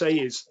what I would say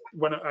is,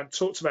 when I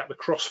talked about the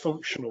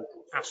cross-functional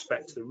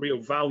aspect, the real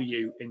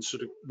value in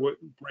sort of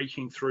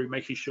breaking through,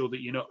 making sure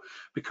that you're not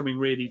becoming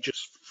really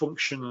just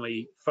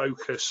functionally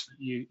focused,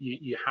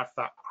 you have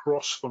that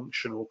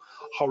cross-functional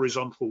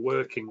horizontal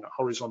working, that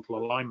horizontal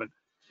alignment.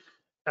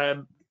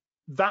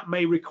 That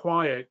may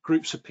require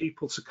groups of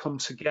people to come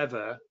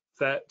together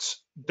that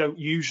don't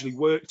usually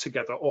work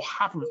together or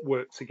haven't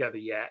worked together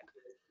yet.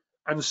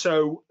 And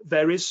so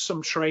there is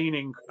some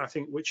training, I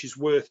think, which is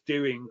worth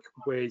doing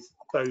with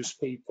those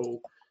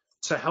people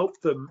to help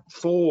them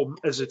form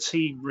as a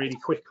team really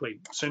quickly.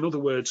 So in other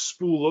words,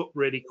 spool up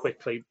really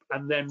quickly.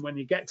 And then when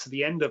you get to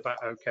the end of that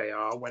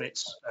OKR, when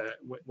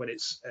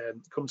it's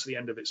come to the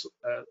end of its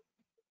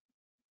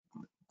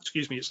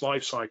its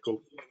life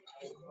cycle,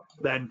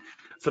 then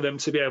for them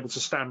to be able to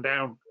stand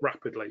down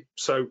rapidly.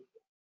 So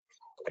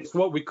it's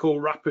what we call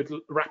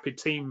rapid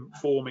team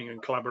forming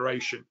and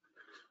collaboration.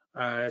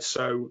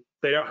 So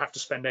they don't have to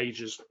spend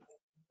ages,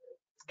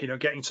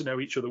 getting to know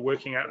each other,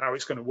 working out how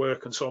it's going to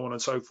work, and so on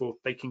and so forth.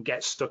 They can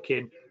get stuck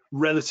in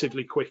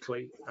relatively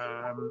quickly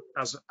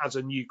as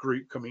a new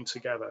group coming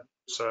together.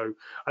 So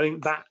I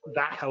think that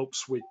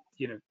helps with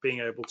being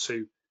able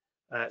to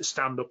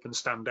stand up and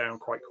stand down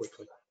quite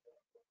quickly.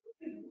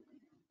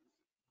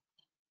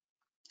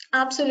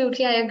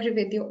 Absolutely, I agree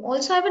with you.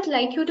 Also, I would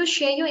like you to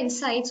share your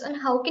insights on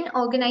how can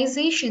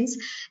organizations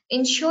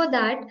ensure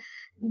that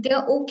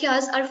their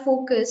OKRs are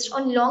focused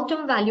on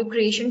long-term value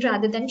creation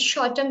rather than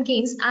short-term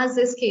gains as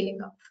they're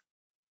scaling up.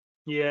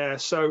 Yeah,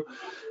 so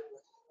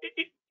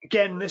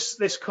again,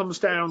 this comes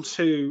down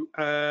to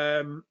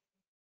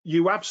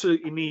you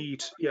absolutely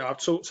need, I've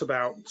talked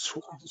about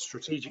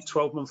strategic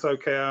 12-month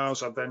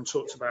OKRs. I've then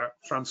talked about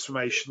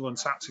transformational and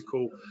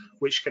tactical,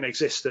 which can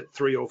exist at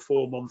 3 or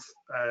 4 month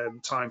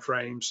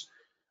timeframes.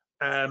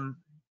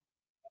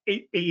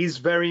 It is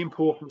very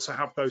important to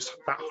have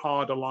that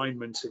hard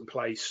alignment in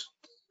place,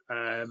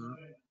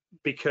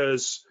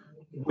 because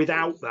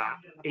without that,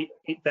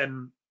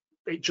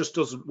 it just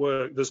doesn't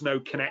work. There's no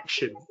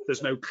connection.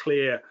 There's no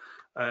clear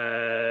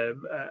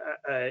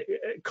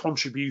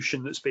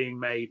contribution that's being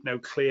made. No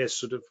clear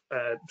sort of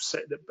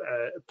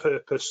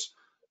purpose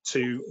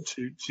to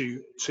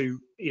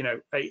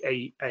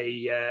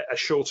a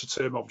shorter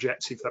term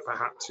objective that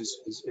perhaps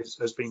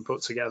has been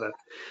put together.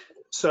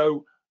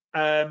 So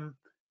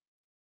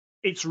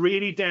it's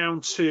really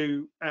down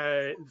to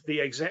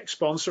the exec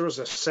sponsor, as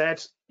I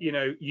said.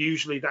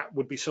 Usually that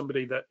would be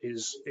somebody that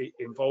is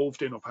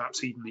involved in, or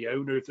perhaps even the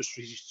owner of the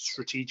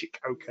strategic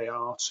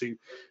OKR, to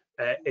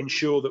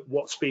ensure that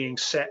what's being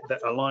set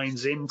that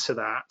aligns into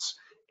that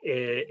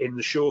in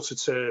the shorter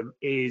term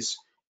is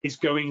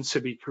going to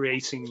be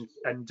creating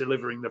and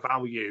delivering the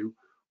value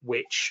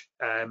which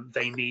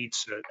they need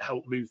to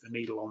help move the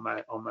needle on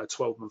their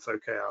 12-month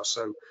OKR.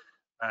 So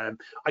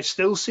I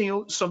still see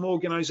some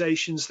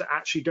organizations that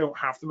actually don't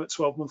have them at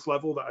 12-month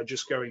level, that are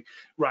just going,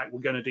 right, we're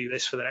going to do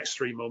this for the next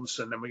 3 months,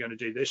 and then we're going to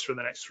do this for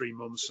the next 3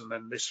 months, and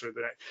then this for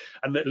the next,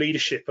 and that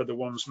leadership are the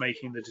ones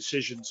making the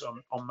decisions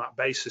on that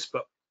basis.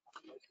 But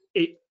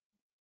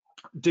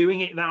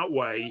doing it that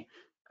way,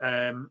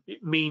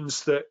 it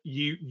means that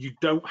you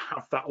don't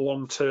have that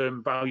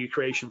long-term value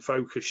creation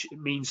focus. It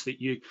means that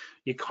you're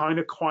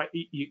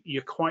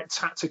quite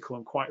tactical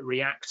and quite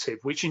reactive,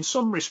 which in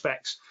some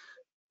respects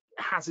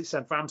has its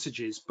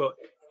advantages, but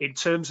in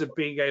terms of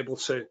being able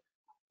to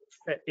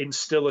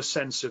instill a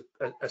sense of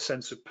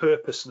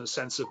purpose and a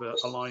sense of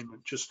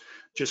alignment,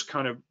 just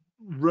kind of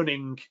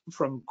running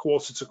from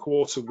quarter to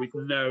quarter with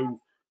no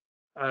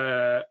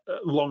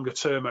longer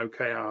term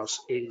OKRs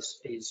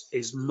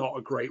is not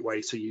a great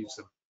way to use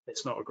them.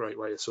 It's not a great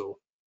way at all.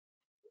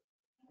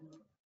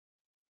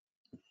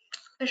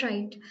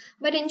 Right.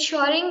 But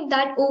ensuring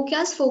that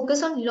OKRs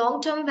focus on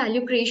long-term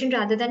value creation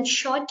rather than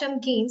short-term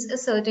gains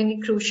is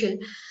certainly crucial.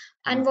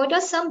 And what are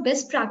some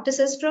best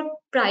practices for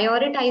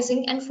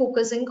prioritizing and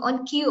focusing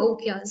on key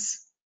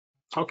OKRs?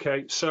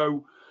 Okay,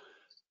 so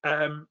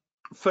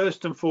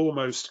first and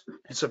foremost,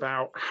 it's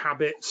about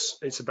habits.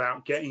 It's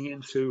about getting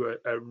into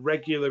a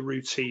regular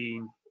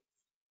routine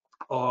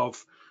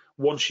of,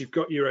 once you've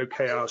got your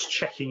OKRs,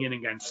 checking in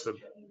against them,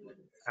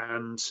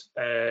 and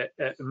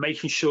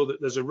making sure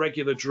that there's a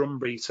regular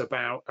drumbeat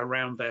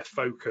around their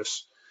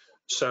focus.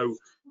 So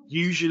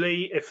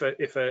usually, if an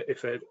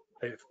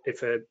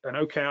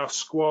OKR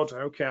squad,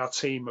 an OKR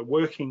team are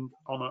working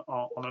on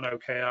an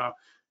OKR,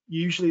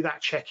 usually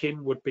that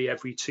check-in would be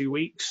every 2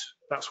 weeks.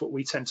 That's what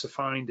we tend to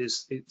find.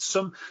 Is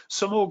some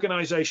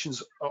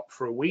organizations opt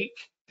for a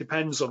week,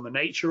 depends on the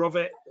nature of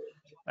it,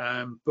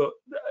 but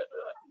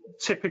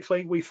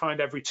typically we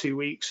find every 2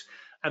 weeks.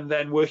 and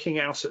then working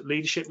out at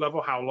leadership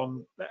level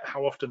how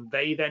often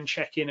they then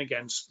check in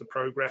against the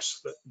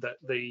progress that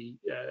the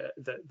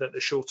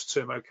shorter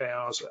term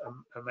OKRs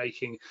are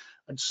making,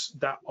 and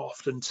that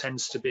often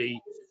tends to be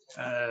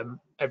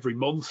every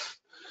month.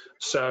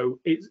 So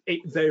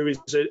there is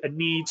a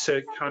need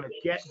to kind of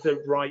get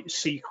the right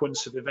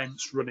sequence of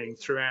events running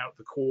throughout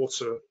the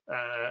quarter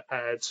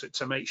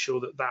to make sure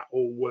that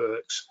all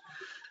works.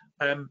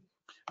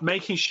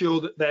 Making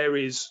sure that there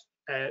is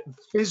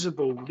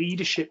visible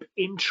leadership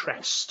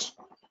interest,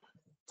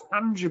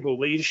 tangible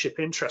leadership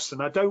interest.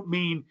 And I don't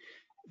mean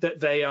that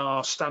they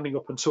are standing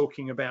up and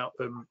talking about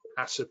them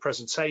at a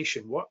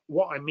presentation.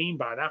 What I mean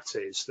by that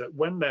is that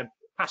when they're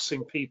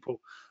passing people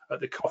at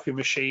the coffee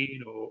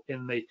machine or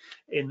in the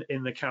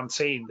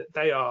canteen, that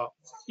they are,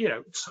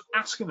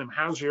 asking them,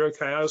 how's your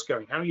OKRs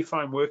going? How do you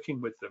find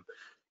working with them?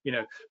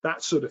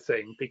 That sort of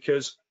thing,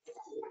 because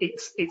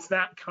it's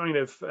that kind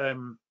of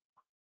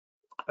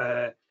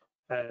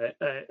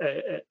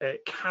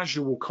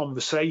casual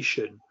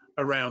conversation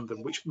around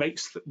them, which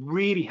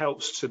really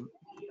helps to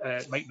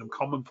make them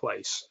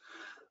commonplace.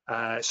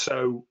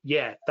 So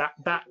yeah,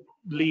 that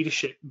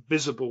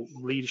visible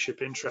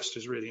leadership interest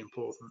is really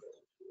important.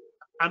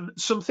 And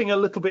something a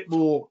little bit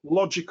more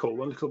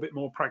logical, a little bit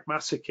more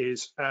pragmatic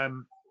is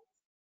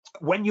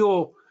when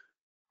you're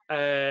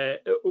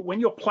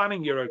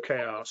planning your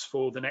OKRs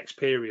for the next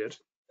period,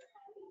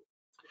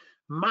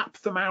 map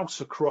them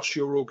out across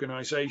your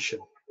organization.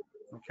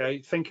 Okay,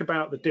 think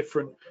about the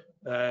different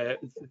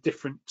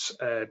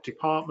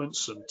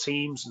departments and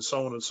teams and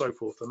so on and so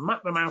forth, and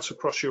map them out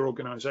across your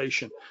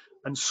organization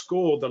and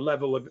score the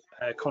level of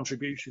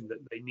contribution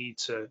that they need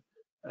to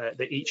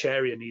that each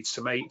area needs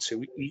to make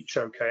to each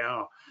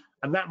OKR.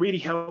 And that really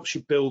helps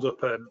you build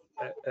up a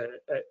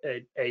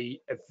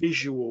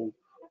visual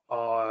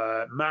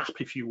map,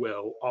 if you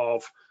will,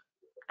 of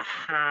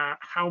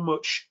how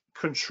much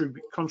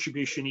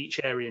contribution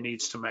each area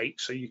needs to make,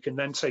 so you can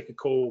then take a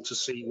call to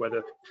see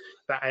whether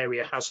that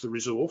area has the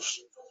resource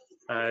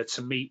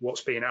to meet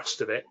what's being asked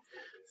of it.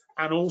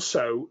 And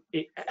also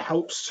it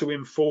helps to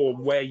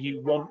inform where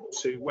you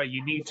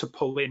need to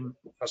pull in,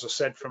 as I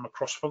said, from a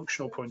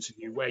cross-functional point of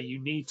view, where you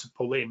need to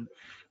pull in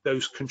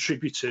those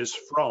contributors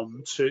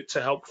from to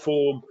help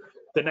form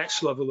the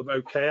next level of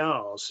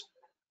OKRs.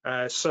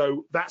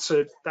 So that's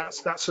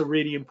a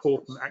really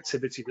important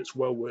activity that's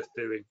well worth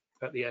doing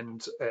at the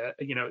end, at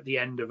the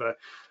end of a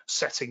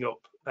setting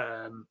up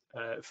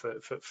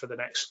for the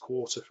next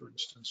quarter, for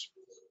instance.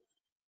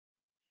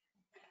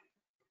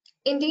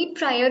 Indeed,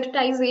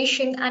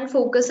 prioritization and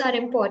focus are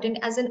important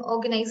as an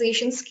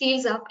organization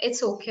scales up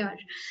its OKR.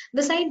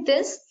 Beside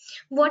this,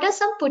 what are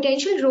some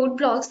potential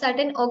roadblocks that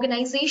an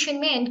organization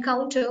may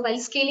encounter while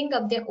scaling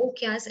up their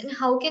OKRs, and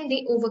how can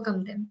they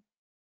overcome them?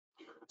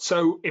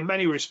 So in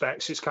many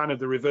respects, it's kind of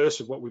the reverse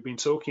of what we've been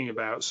talking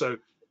about. So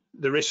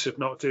the risks of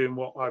not doing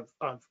what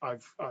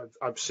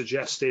I've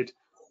suggested.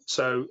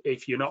 So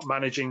if you're not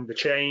managing the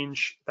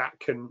change, that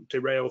can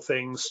derail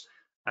things.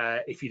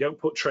 If you don't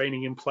put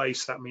training in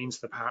place, that means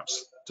that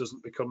perhaps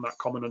doesn't become that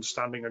common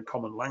understanding and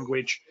common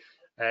language.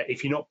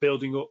 If you're not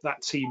building up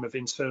that team of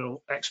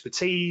internal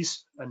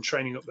expertise and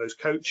training up those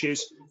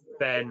coaches,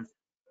 then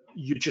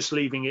you're just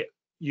leaving it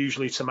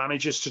usually to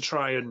managers to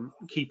try and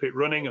keep it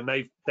running, and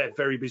they're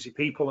very busy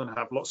people and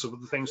have lots of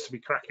other things to be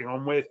cracking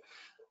on with.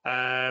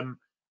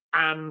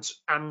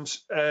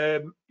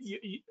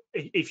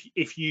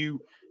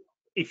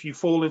 If you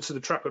fall into the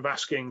trap of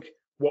asking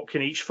what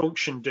can each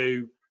function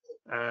do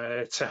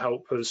to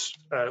help us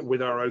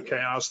with our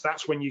OKRs,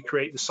 that's when you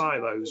create the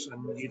silos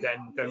and you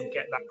then don't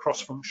get that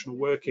cross-functional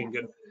working.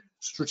 And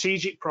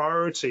strategic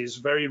priorities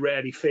very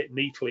rarely fit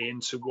neatly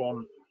into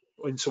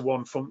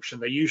one function.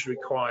 They usually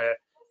require,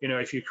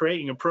 if you're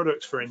creating a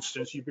product, for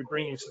instance, you'd be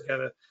bringing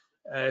together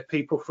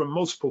people from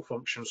multiple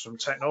functions, from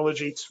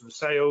technology, from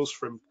sales,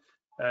 from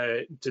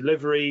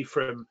delivery,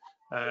 from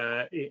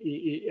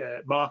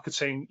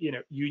marketing.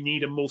 You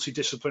need a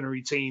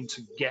multidisciplinary team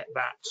to get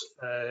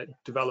that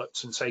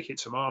developed and take it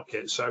to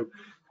market. So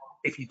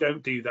if you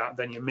don't do that,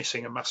 then you're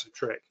missing a massive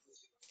trick.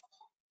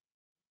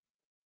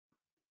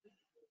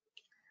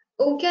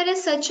 OKR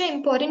is such an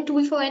important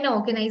tool for an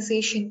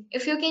organization.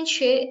 If you can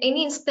share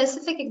any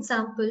specific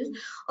example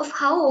of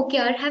how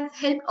OKR have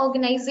helped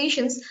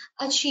organizations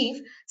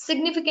achieve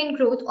significant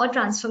growth or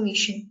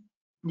transformation.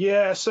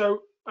 Yeah,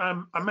 so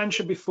I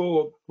mentioned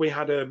before we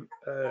had a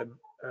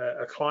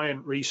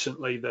client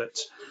recently that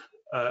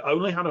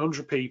only had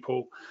 100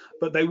 people,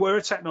 but they were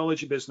a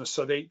technology business,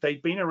 so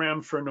they'd been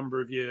around for a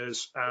number of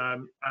years,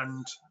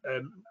 and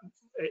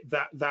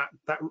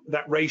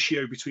that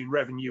ratio between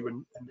revenue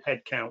and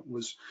headcount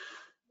was,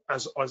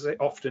 as it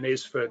often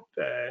is for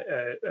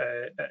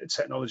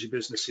technology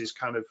businesses,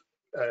 kind of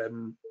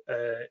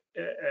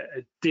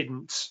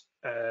didn't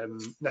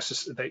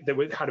necessarily, they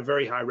had a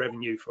very high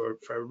revenue for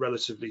a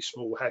relatively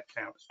small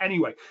headcount.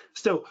 Anyway,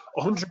 still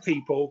 100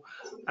 people,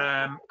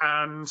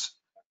 and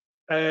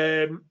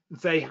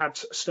They had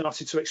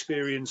started to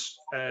experience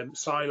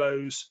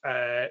silos.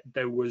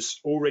 There was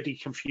already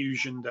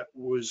confusion that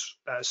was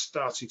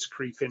starting to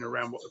creep in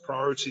around what the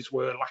priorities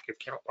were, lack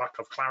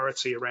of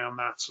clarity around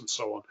that, and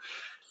so on.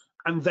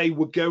 And they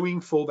were going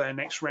for their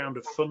next round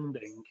of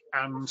funding.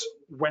 And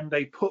when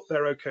they put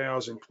their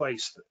OKRs in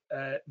place,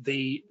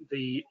 the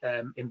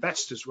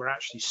investors were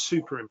actually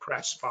super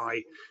impressed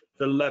by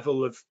the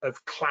level of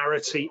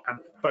clarity and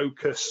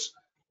focus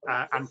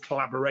and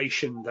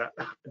collaboration that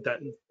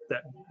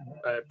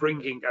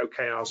bringing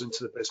OKRs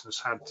into the business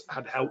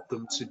had helped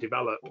them to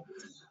develop.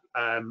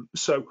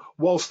 So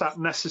whilst that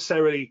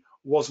necessarily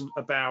wasn't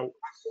about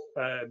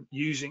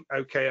using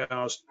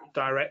OKRs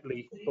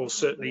directly, or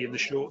certainly in the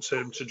short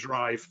term, to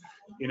drive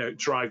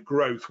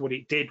growth, what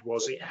it did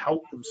was it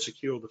helped them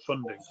secure the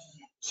funding.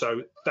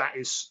 So that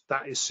is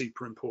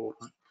super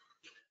important.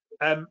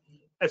 A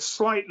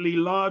slightly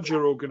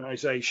larger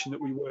organisation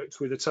that we worked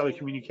with, a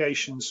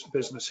telecommunications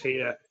business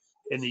here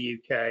in the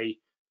UK,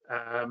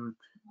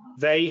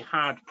 they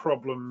had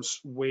problems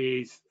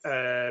with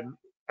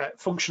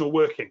functional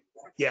working.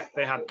 Yeah,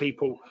 they had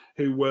people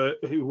who were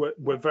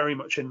very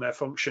much in their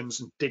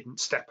functions and didn't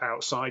step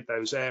outside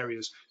those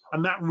areas,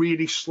 and that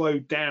really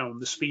slowed down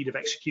the speed of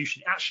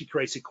execution. It actually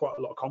created quite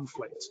a lot of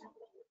conflict,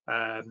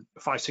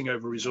 fighting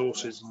over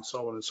resources and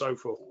so on and so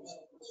forth.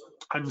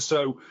 And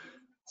so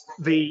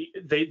the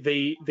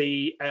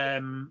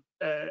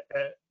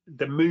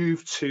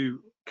move to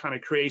kind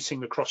of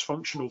creating the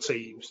cross-functional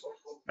teams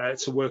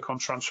to work on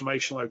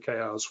transformational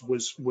OKRs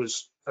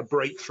was a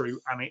breakthrough,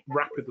 and it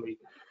rapidly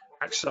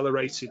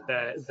accelerated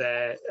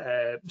their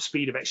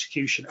speed of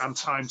execution and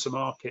time to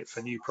market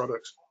for new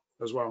products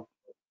as well.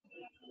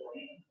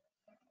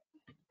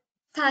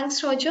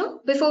 Thanks, Roger.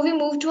 Before we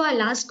move to our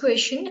last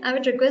question, I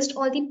would request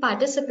all the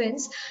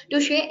participants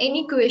to share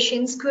any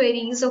questions,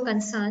 queries, or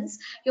concerns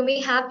you may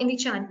have in the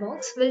chat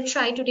box. We'll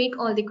try to take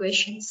all the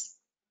questions.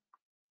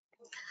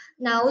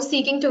 Now,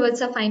 seeking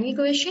towards our final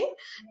question,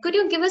 could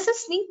you give us a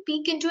sneak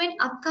peek into an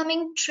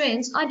upcoming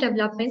trends or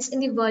developments in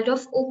the world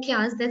of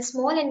OKRs that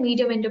small and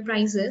medium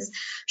enterprises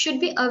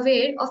should be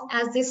aware of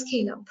as they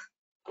scale up?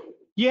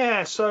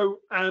 Yeah,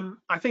 so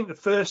I think the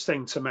first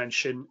thing to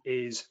mention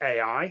is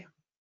AI.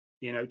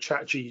 You know,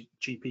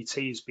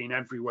 ChatGPT has been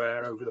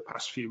everywhere over the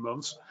past few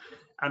months,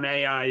 and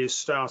AI is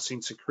starting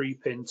to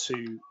creep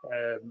into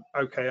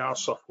OKR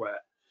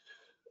software.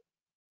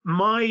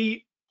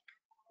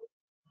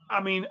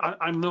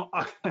 I'm not,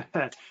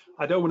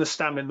 I don't want to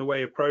stand in the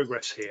way of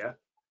progress here,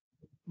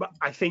 but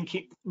I think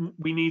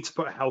we need to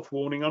put a health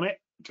warning on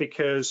it,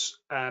 because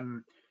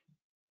from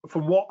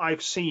what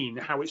I've seen,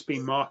 how it's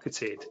been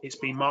marketed as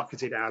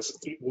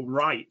it will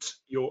write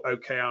your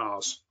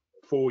OKRs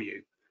for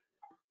you.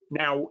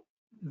 Now,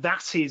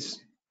 that is,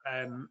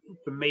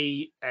 for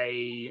me,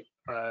 a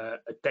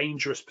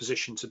dangerous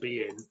position to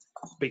be in,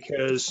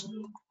 because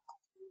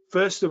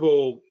first of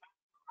all,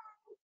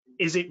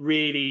 is it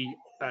really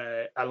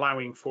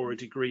allowing for a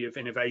degree of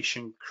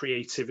innovation,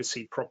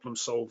 creativity, problem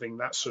solving,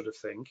 that sort of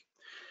thing?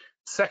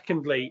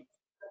 Secondly,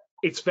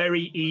 it's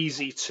very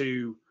easy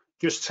to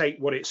just take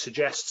what it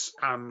suggests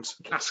and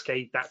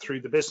cascade that through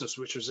the business,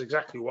 which was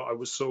exactly what I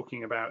was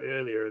talking about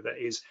earlier. That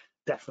is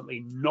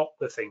definitely not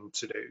the thing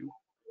to do.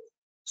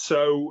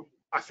 So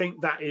I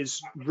think that is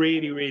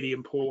really, really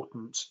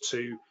important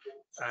to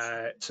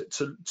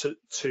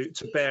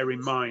bear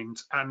in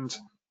mind. And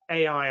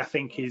AI, I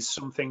think, is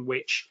something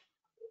which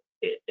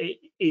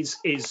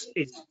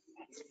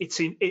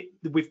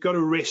we've got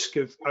a risk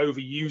of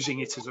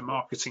overusing it as a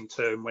marketing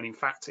term when in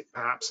fact it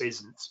perhaps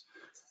isn't.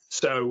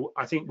 So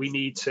I think we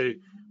need to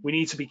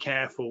be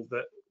careful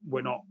that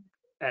we're not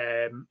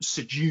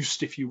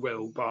seduced, if you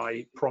will,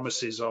 by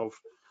promises of,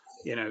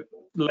 you know,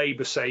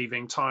 labor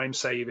saving, time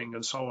saving,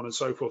 and so on and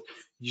so forth.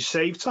 You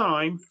save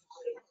time,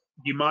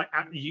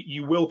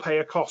 you will pay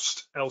a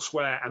cost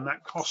elsewhere, and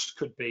that cost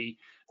could be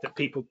that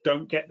people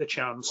don't get the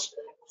chance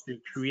to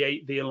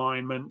create the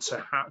alignment,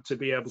 to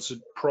be able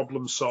to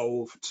problem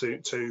solve,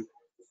 to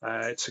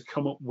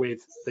come up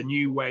with the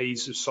new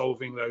ways of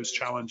solving those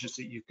challenges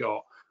that you've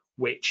got,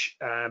 which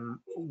AI,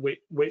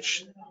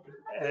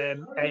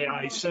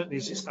 certainly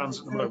as it stands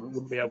at the moment,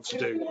 wouldn't be able to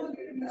do.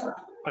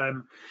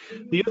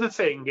 The other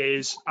thing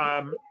is,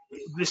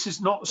 this is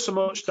not so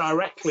much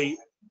directly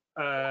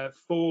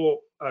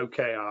for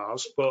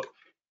OKRs, but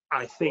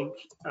I think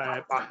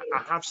I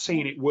have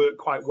seen it work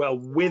quite well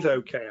with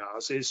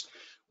OKRs, is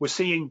we're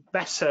seeing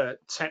better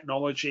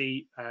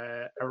technology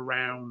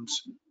around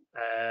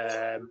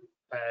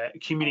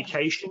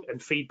communication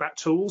and feedback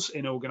tools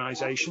in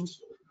organizations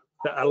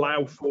that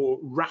allow for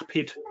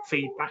rapid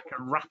feedback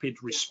and rapid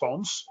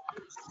response,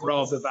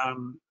 rather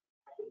than,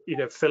 you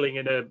know, filling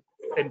in a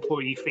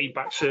employee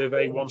feedback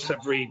survey once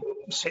every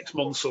 6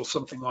 months or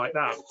something like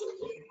that.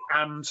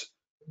 And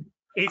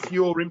if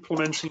you're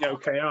implementing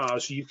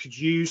OKRs, you could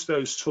use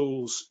those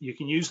tools. You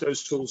can use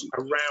those tools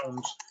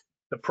around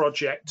the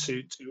project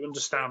to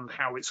understand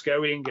how it's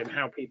going and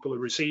how people are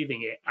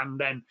receiving it, and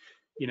then,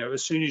 You know,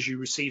 as soon as you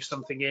receive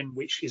something in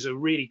which is a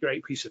really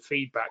great piece of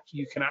feedback,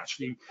 you can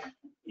actually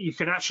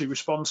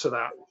respond to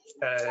that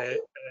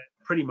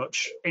pretty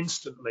much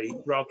instantly,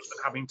 rather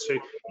than having to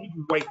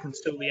even wait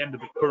until the end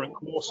of the current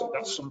quarter.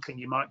 That's something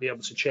you might be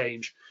able to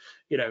change,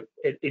 you know,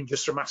 in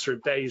just a matter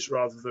of days,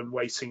 rather than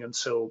waiting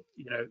until,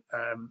 you know,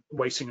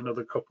 waiting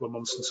another couple of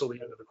months until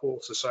the end of the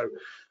quarter. So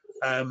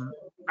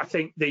I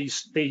think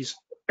these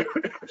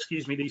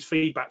excuse me, these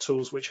feedback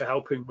tools, which are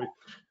helping with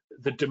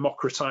the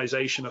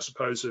democratization, I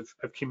suppose, of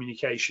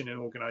communication in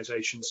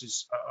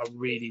organizations, are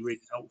really,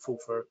 really helpful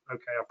for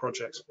OKR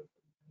projects.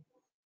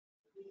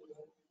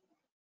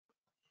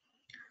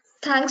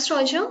 Thanks,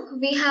 Roger.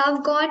 We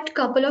have got a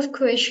couple of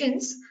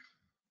questions.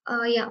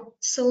 Yeah,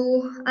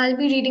 so I'll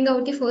be reading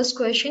out the first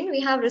question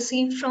we have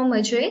received from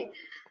Ajay.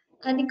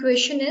 And the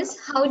question is,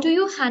 how do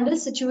you handle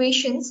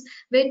situations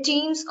where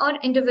teams or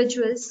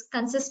individuals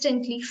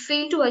consistently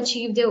fail to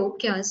achieve their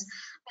OKRs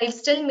while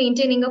still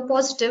maintaining a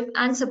positive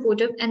and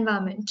supportive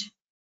environment?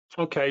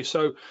 Okay,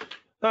 so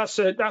that's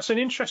an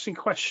interesting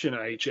question,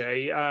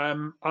 AJ.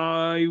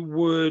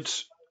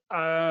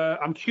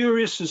 I'm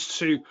curious as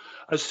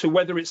to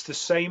whether it's the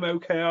same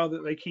OKR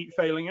that they keep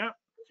failing at,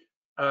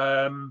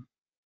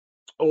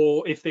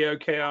 or if the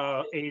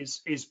OKR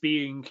is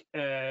being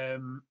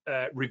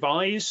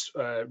revised,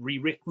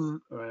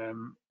 rewritten,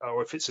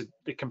 or if it's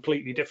a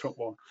completely different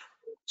one.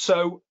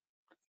 So,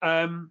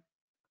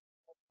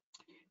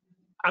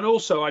 and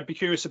also, I'd be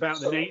curious about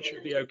the nature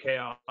of the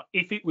OKR.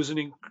 If it was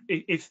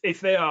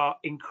if they are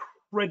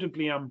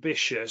incredibly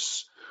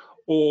ambitious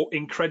or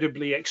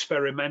incredibly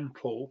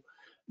experimental,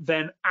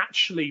 then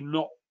actually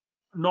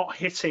not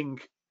hitting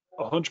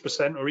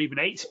 100% or even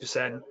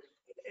 80%,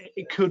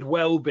 it could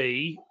well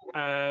be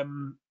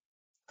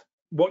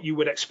what you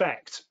would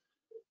expect,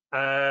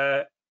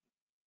 as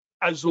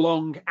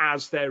long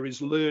as there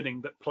is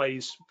learning that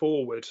plays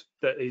forward,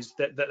 that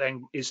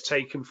then is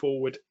taken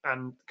forward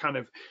and kind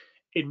of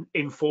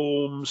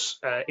informs,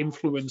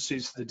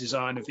 influences the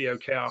design of the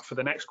OKR for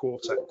the next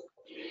quarter.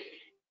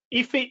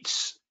 If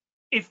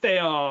they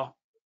are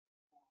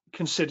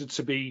considered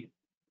to be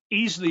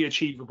easily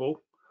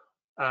achievable,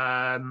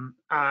 or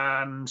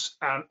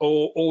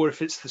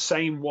if it's the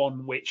same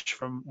one which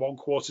from one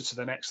quarter to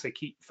the next they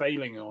keep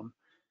failing on,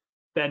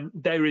 then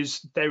there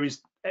is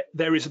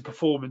a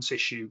performance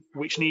issue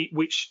which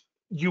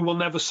you will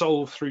never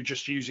solve through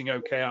just using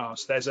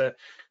OKRs.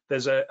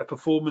 There's a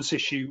performance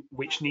issue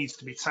which needs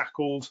to be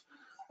tackled.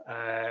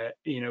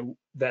 You know,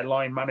 their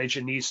line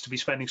manager needs to be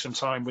spending some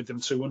time with them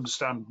to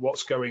understand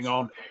what's going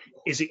on.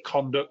 Is it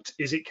conduct?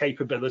 Is it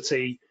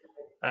capability?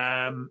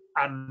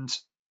 And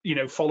you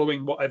know,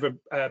 following whatever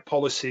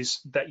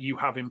policies that you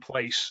have in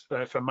place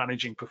for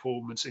managing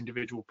performance,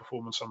 individual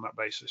performance on that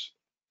basis.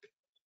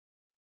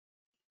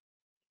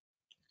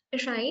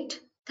 Right.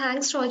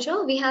 Thanks,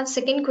 Roger. We have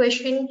second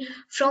question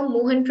from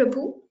Mohan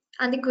Prabhu,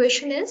 and the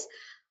question is,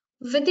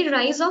 with the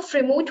rise of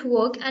remote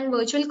work and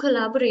virtual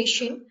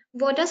collaboration,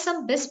 what are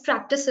some best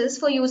practices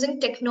for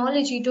using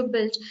technology to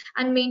build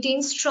and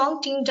maintain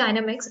strong team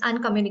dynamics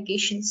and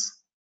communications?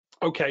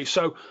 Okay,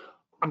 so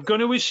I'm going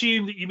to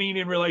assume that you mean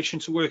in relation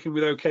to working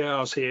with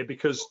OKRs here,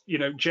 because you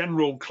know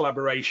general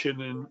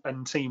collaboration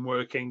and team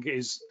working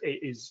is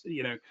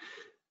you know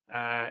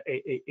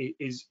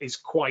is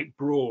quite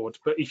broad.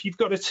 But if you've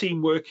got a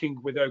team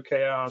working with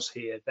OKRs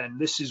here, then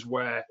this is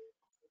where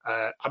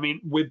I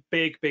mean, we're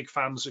big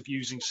fans of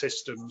using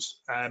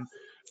systems,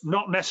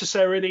 not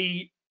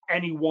necessarily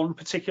any one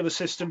particular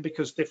system,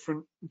 because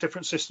different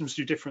systems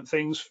do different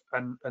things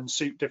and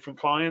suit different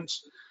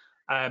clients.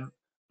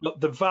 But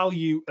the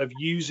value of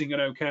using an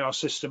OKR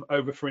system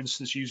over, for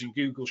instance, using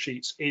Google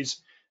Sheets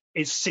is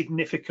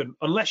significant.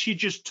 Unless you're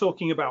just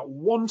talking about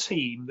one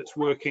team that's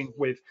working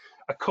with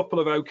a couple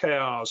of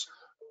OKRs,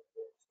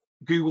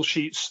 Google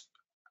Sheets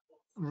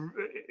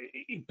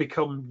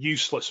become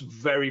useless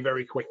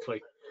very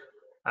quickly.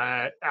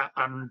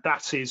 And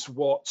that is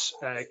what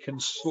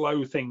can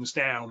slow things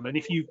down. And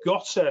if you've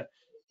got a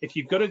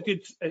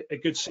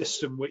good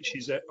system, which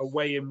is a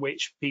way in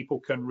which people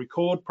can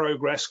record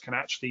progress, can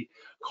actually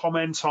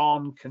comment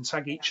on, can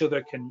tag each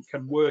other,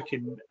 can work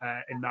in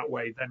that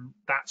way, then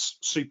that's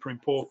super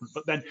important.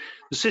 But then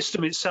the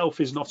system itself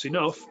is not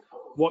enough.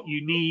 What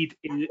you need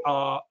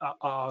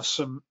are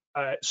some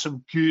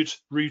good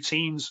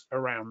routines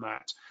around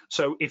that.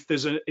 So if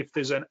there's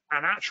an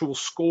actual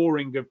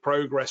scoring of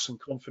progress and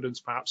confidence,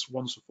 perhaps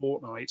once a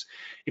fortnight,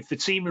 if the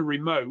team are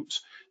remote,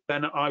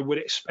 then I would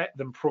expect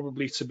them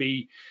probably to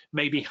be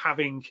maybe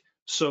having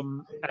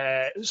some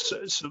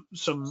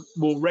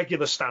more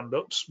regular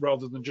stand-ups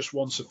rather than just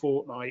once a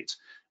fortnight,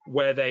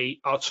 where they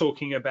are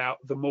talking about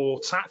the more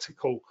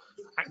tactical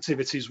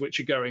activities which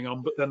are going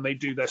on, but then they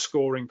do their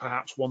scoring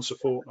perhaps once a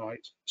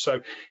fortnight.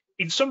 So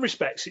in some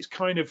respects, it's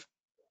kind of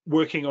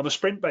working on a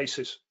sprint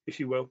basis, if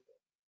you will,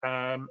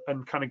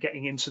 and kind of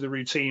getting into the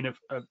routine of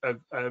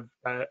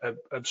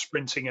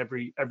sprinting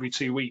every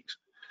 2 weeks.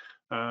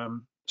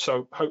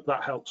 So hope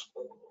that helps.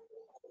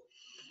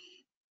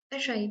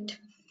 Right.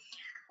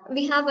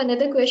 We have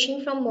another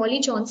question from Molly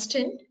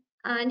Johnston,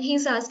 And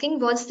he's asking,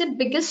 what's the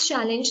biggest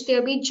challenge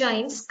there be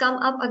giants come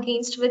up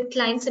against with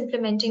clients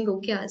implementing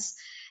OKRs?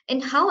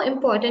 And how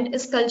important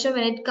is culture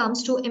when it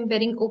comes to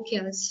embedding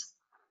OKRs?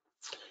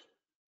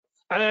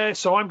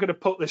 So I'm going to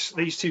put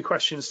these two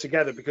questions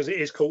together because it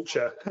is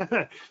culture.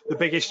 The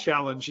biggest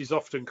challenge is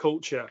often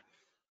culture.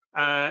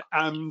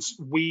 And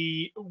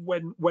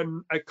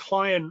when a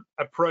client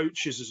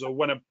approaches us, or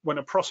when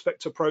a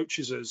prospect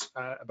approaches us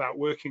about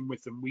working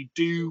with them, we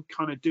do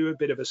kind of do a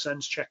bit of a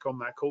sense check on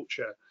their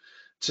culture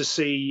to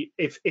see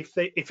if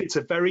it's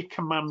a very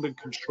command and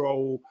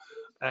control,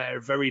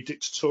 very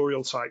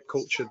dictatorial type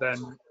culture,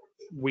 then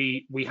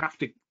we have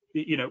to,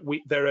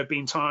 there have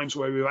been times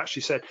where we've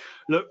actually said,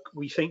 look,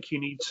 we think you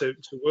need to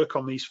work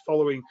on these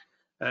following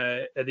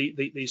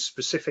these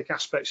specific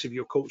aspects of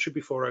your culture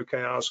before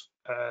OKRs,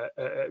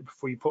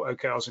 before you put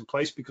OKRs in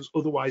place, because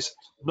otherwise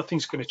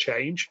nothing's going to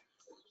change.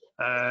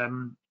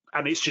 And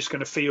it's just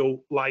going to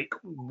feel like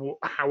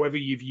however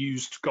you've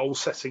used goal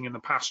setting in the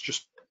past,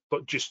 just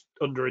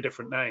under a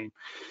different name.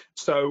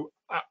 So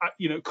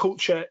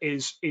culture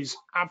is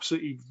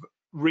absolutely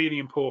really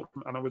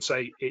important, and I would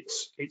say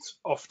it's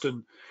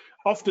often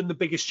the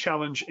biggest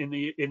challenge in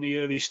the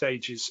early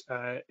stages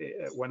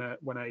when a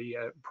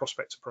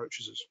prospect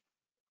approaches us.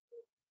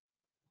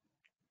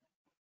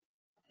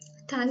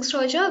 Thanks,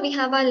 Roger. We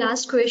have our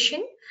last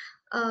question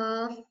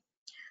uh,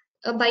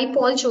 by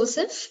Paul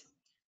Joseph.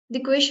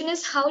 The question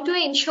is, how do I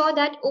ensure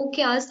that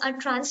OKRs are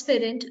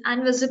transparent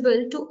and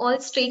visible to all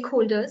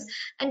stakeholders?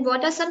 And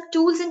what are some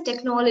tools and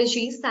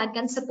technologies that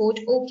can support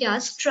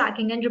OKRs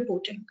tracking and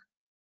reporting?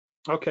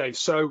 Okay,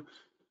 so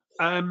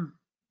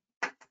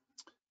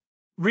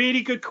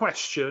really good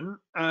question.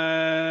 What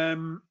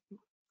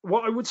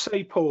I would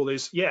say, Paul,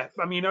 is, yeah,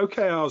 I mean,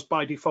 OKRs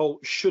by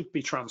default should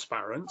be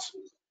transparent,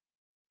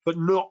 but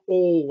not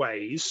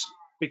always,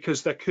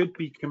 because there could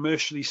be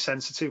commercially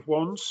sensitive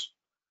ones.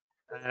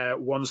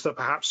 Ones that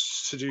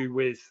perhaps to do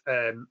with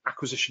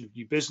acquisition of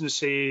new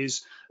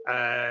businesses,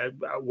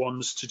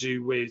 ones to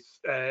do with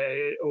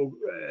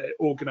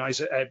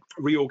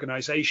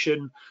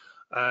reorganization.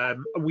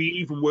 We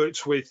even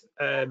worked with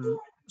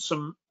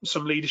some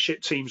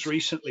leadership teams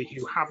recently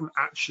who haven't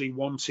actually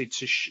wanted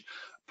to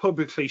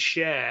publicly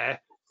share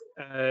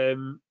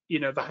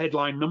the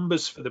headline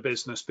numbers for the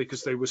business,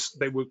 because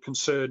they were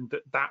concerned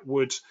that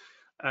would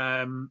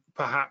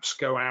perhaps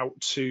go out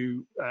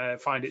to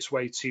find its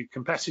way to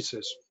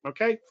competitors.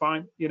 Okay,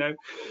 fine,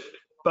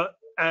 but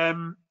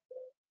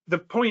the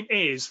point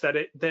is that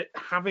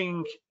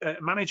having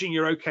managing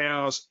your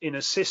OKRs in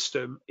a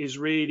system is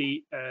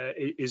really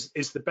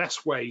is the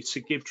best way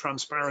to give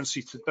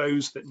transparency to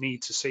those that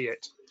need to see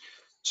it.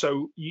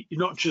 So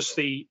not just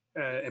the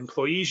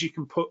employees, you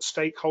can put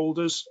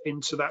stakeholders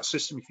into that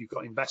system. If you've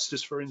got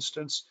investors, for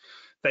instance,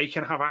 they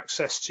can have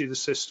access to the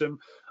system.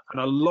 And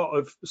a lot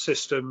of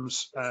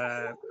systems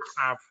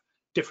have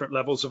different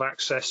levels of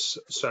access.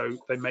 So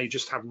they may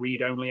just have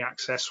read-only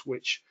access,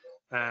 which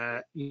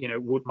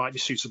might be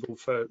suitable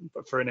for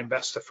an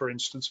investor, for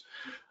instance.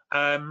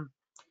 And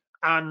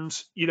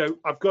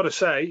I've got to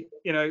say,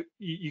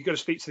 you've got to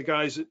speak to the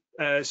guys at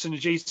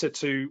Synergita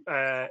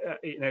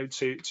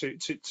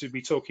to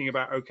be talking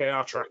about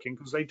OKR tracking,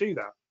 because they do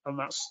that, and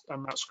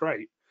that's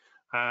great.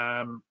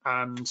 Yeah,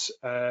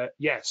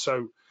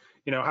 so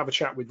have a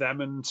chat with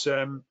them and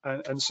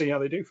see how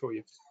they do for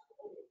you.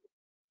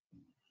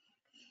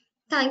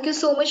 Thank you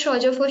so much,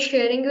 Roger, for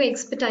sharing your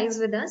expertise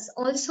with us.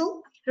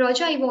 Also,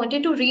 Roger, I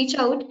wanted to reach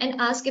out and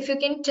ask if you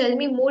can tell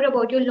me more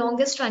about your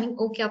longest running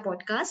OKR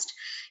podcast.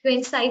 Your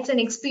insights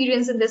and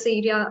experience in this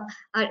area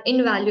are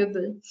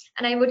invaluable.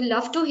 And I would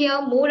love to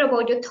hear more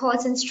about your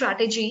thoughts and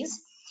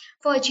strategies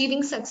for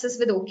achieving success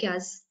with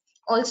OKRs.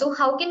 Also,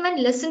 how can one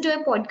listen to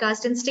a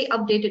podcast and stay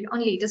updated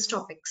on latest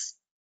topics?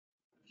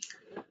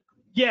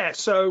 Yeah,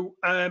 so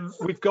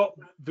we've got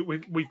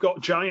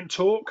Giant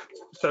Talk.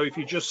 So if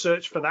you just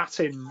search for that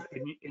in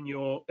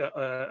your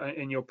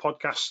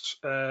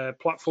podcast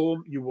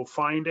platform, you will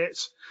find it.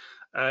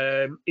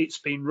 It's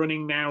been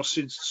running now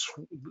since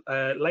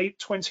late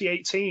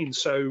 2018.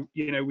 So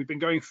we've been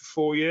going for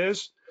 4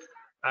 years.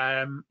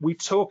 We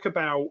talk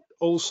about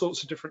all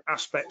sorts of different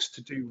aspects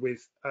to do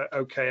with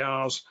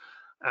OKRs.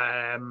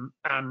 And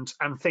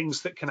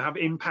things that can have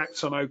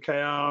impacts on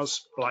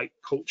OKRs, like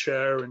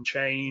culture and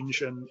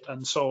change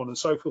and so on and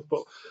so forth,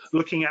 but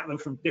looking at them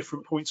from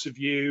different points of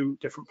view,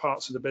 different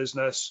parts of the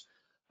business,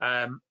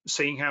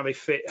 seeing how they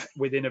fit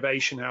with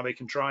innovation, how they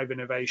can drive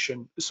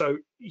innovation. So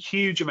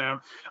huge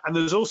amount. And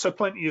there's also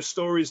plenty of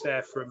stories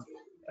there from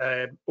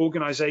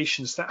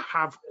organizations that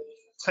have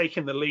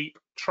taken the leap,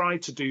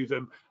 tried to do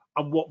them,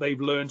 and what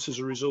they've learned as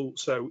a result.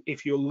 So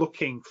if you're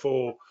looking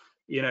for,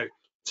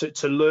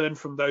 to learn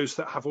from those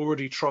that have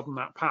already trodden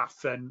that path,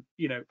 then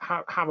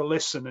have a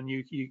listen, and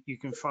you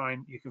can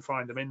find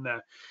them in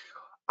there.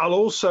 I'll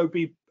also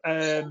be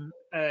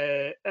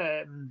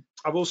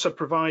I've also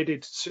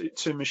provided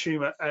to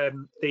Mashuma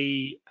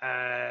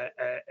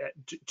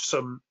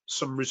some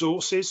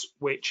resources,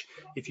 which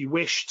if you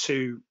wish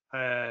to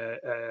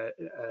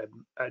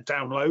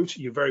download,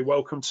 you're very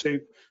welcome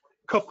to.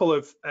 couple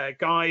of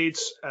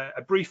guides,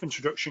 a brief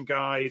introduction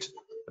guide,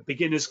 a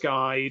beginner's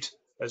guide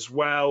as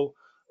well.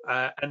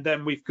 And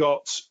then we've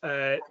got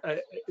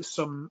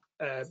some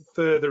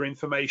further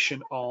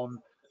information on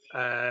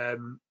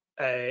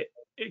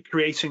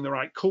creating the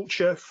right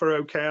culture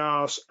for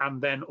OKRs,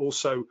 and then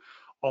also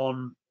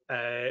on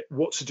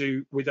what to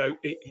do with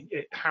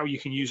how you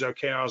can use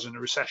OKRs in a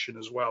recession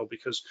as well,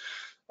 because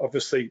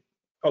obviously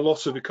a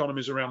lot of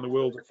economies around the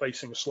world are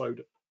facing a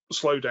slowdown,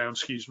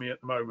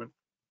 at the moment.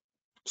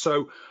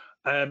 So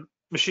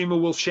Mashima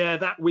will share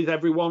that with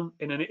everyone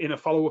in a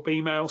follow-up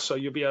email, so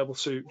you'll be able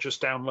to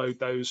just download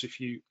those if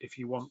you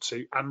want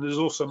to. And there's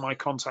also my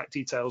contact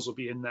details will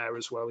be in there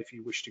as well if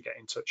you wish to get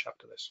in touch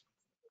after this.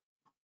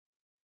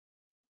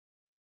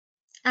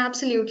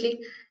 Absolutely.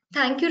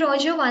 Thank you,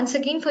 Roger, once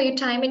again for your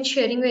time and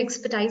sharing your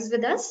expertise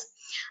with us.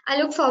 I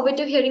look forward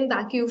to hearing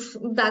back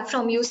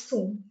from you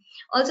soon.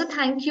 Also,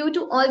 thank you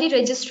to all the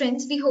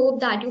registrants. We hope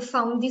that you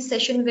found this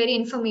session very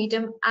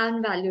informative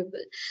and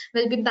valuable.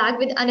 We'll be back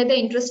with another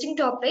interesting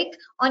topic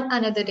on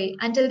another day.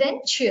 Until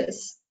then,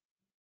 cheers.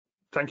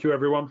 Thank you,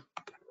 everyone.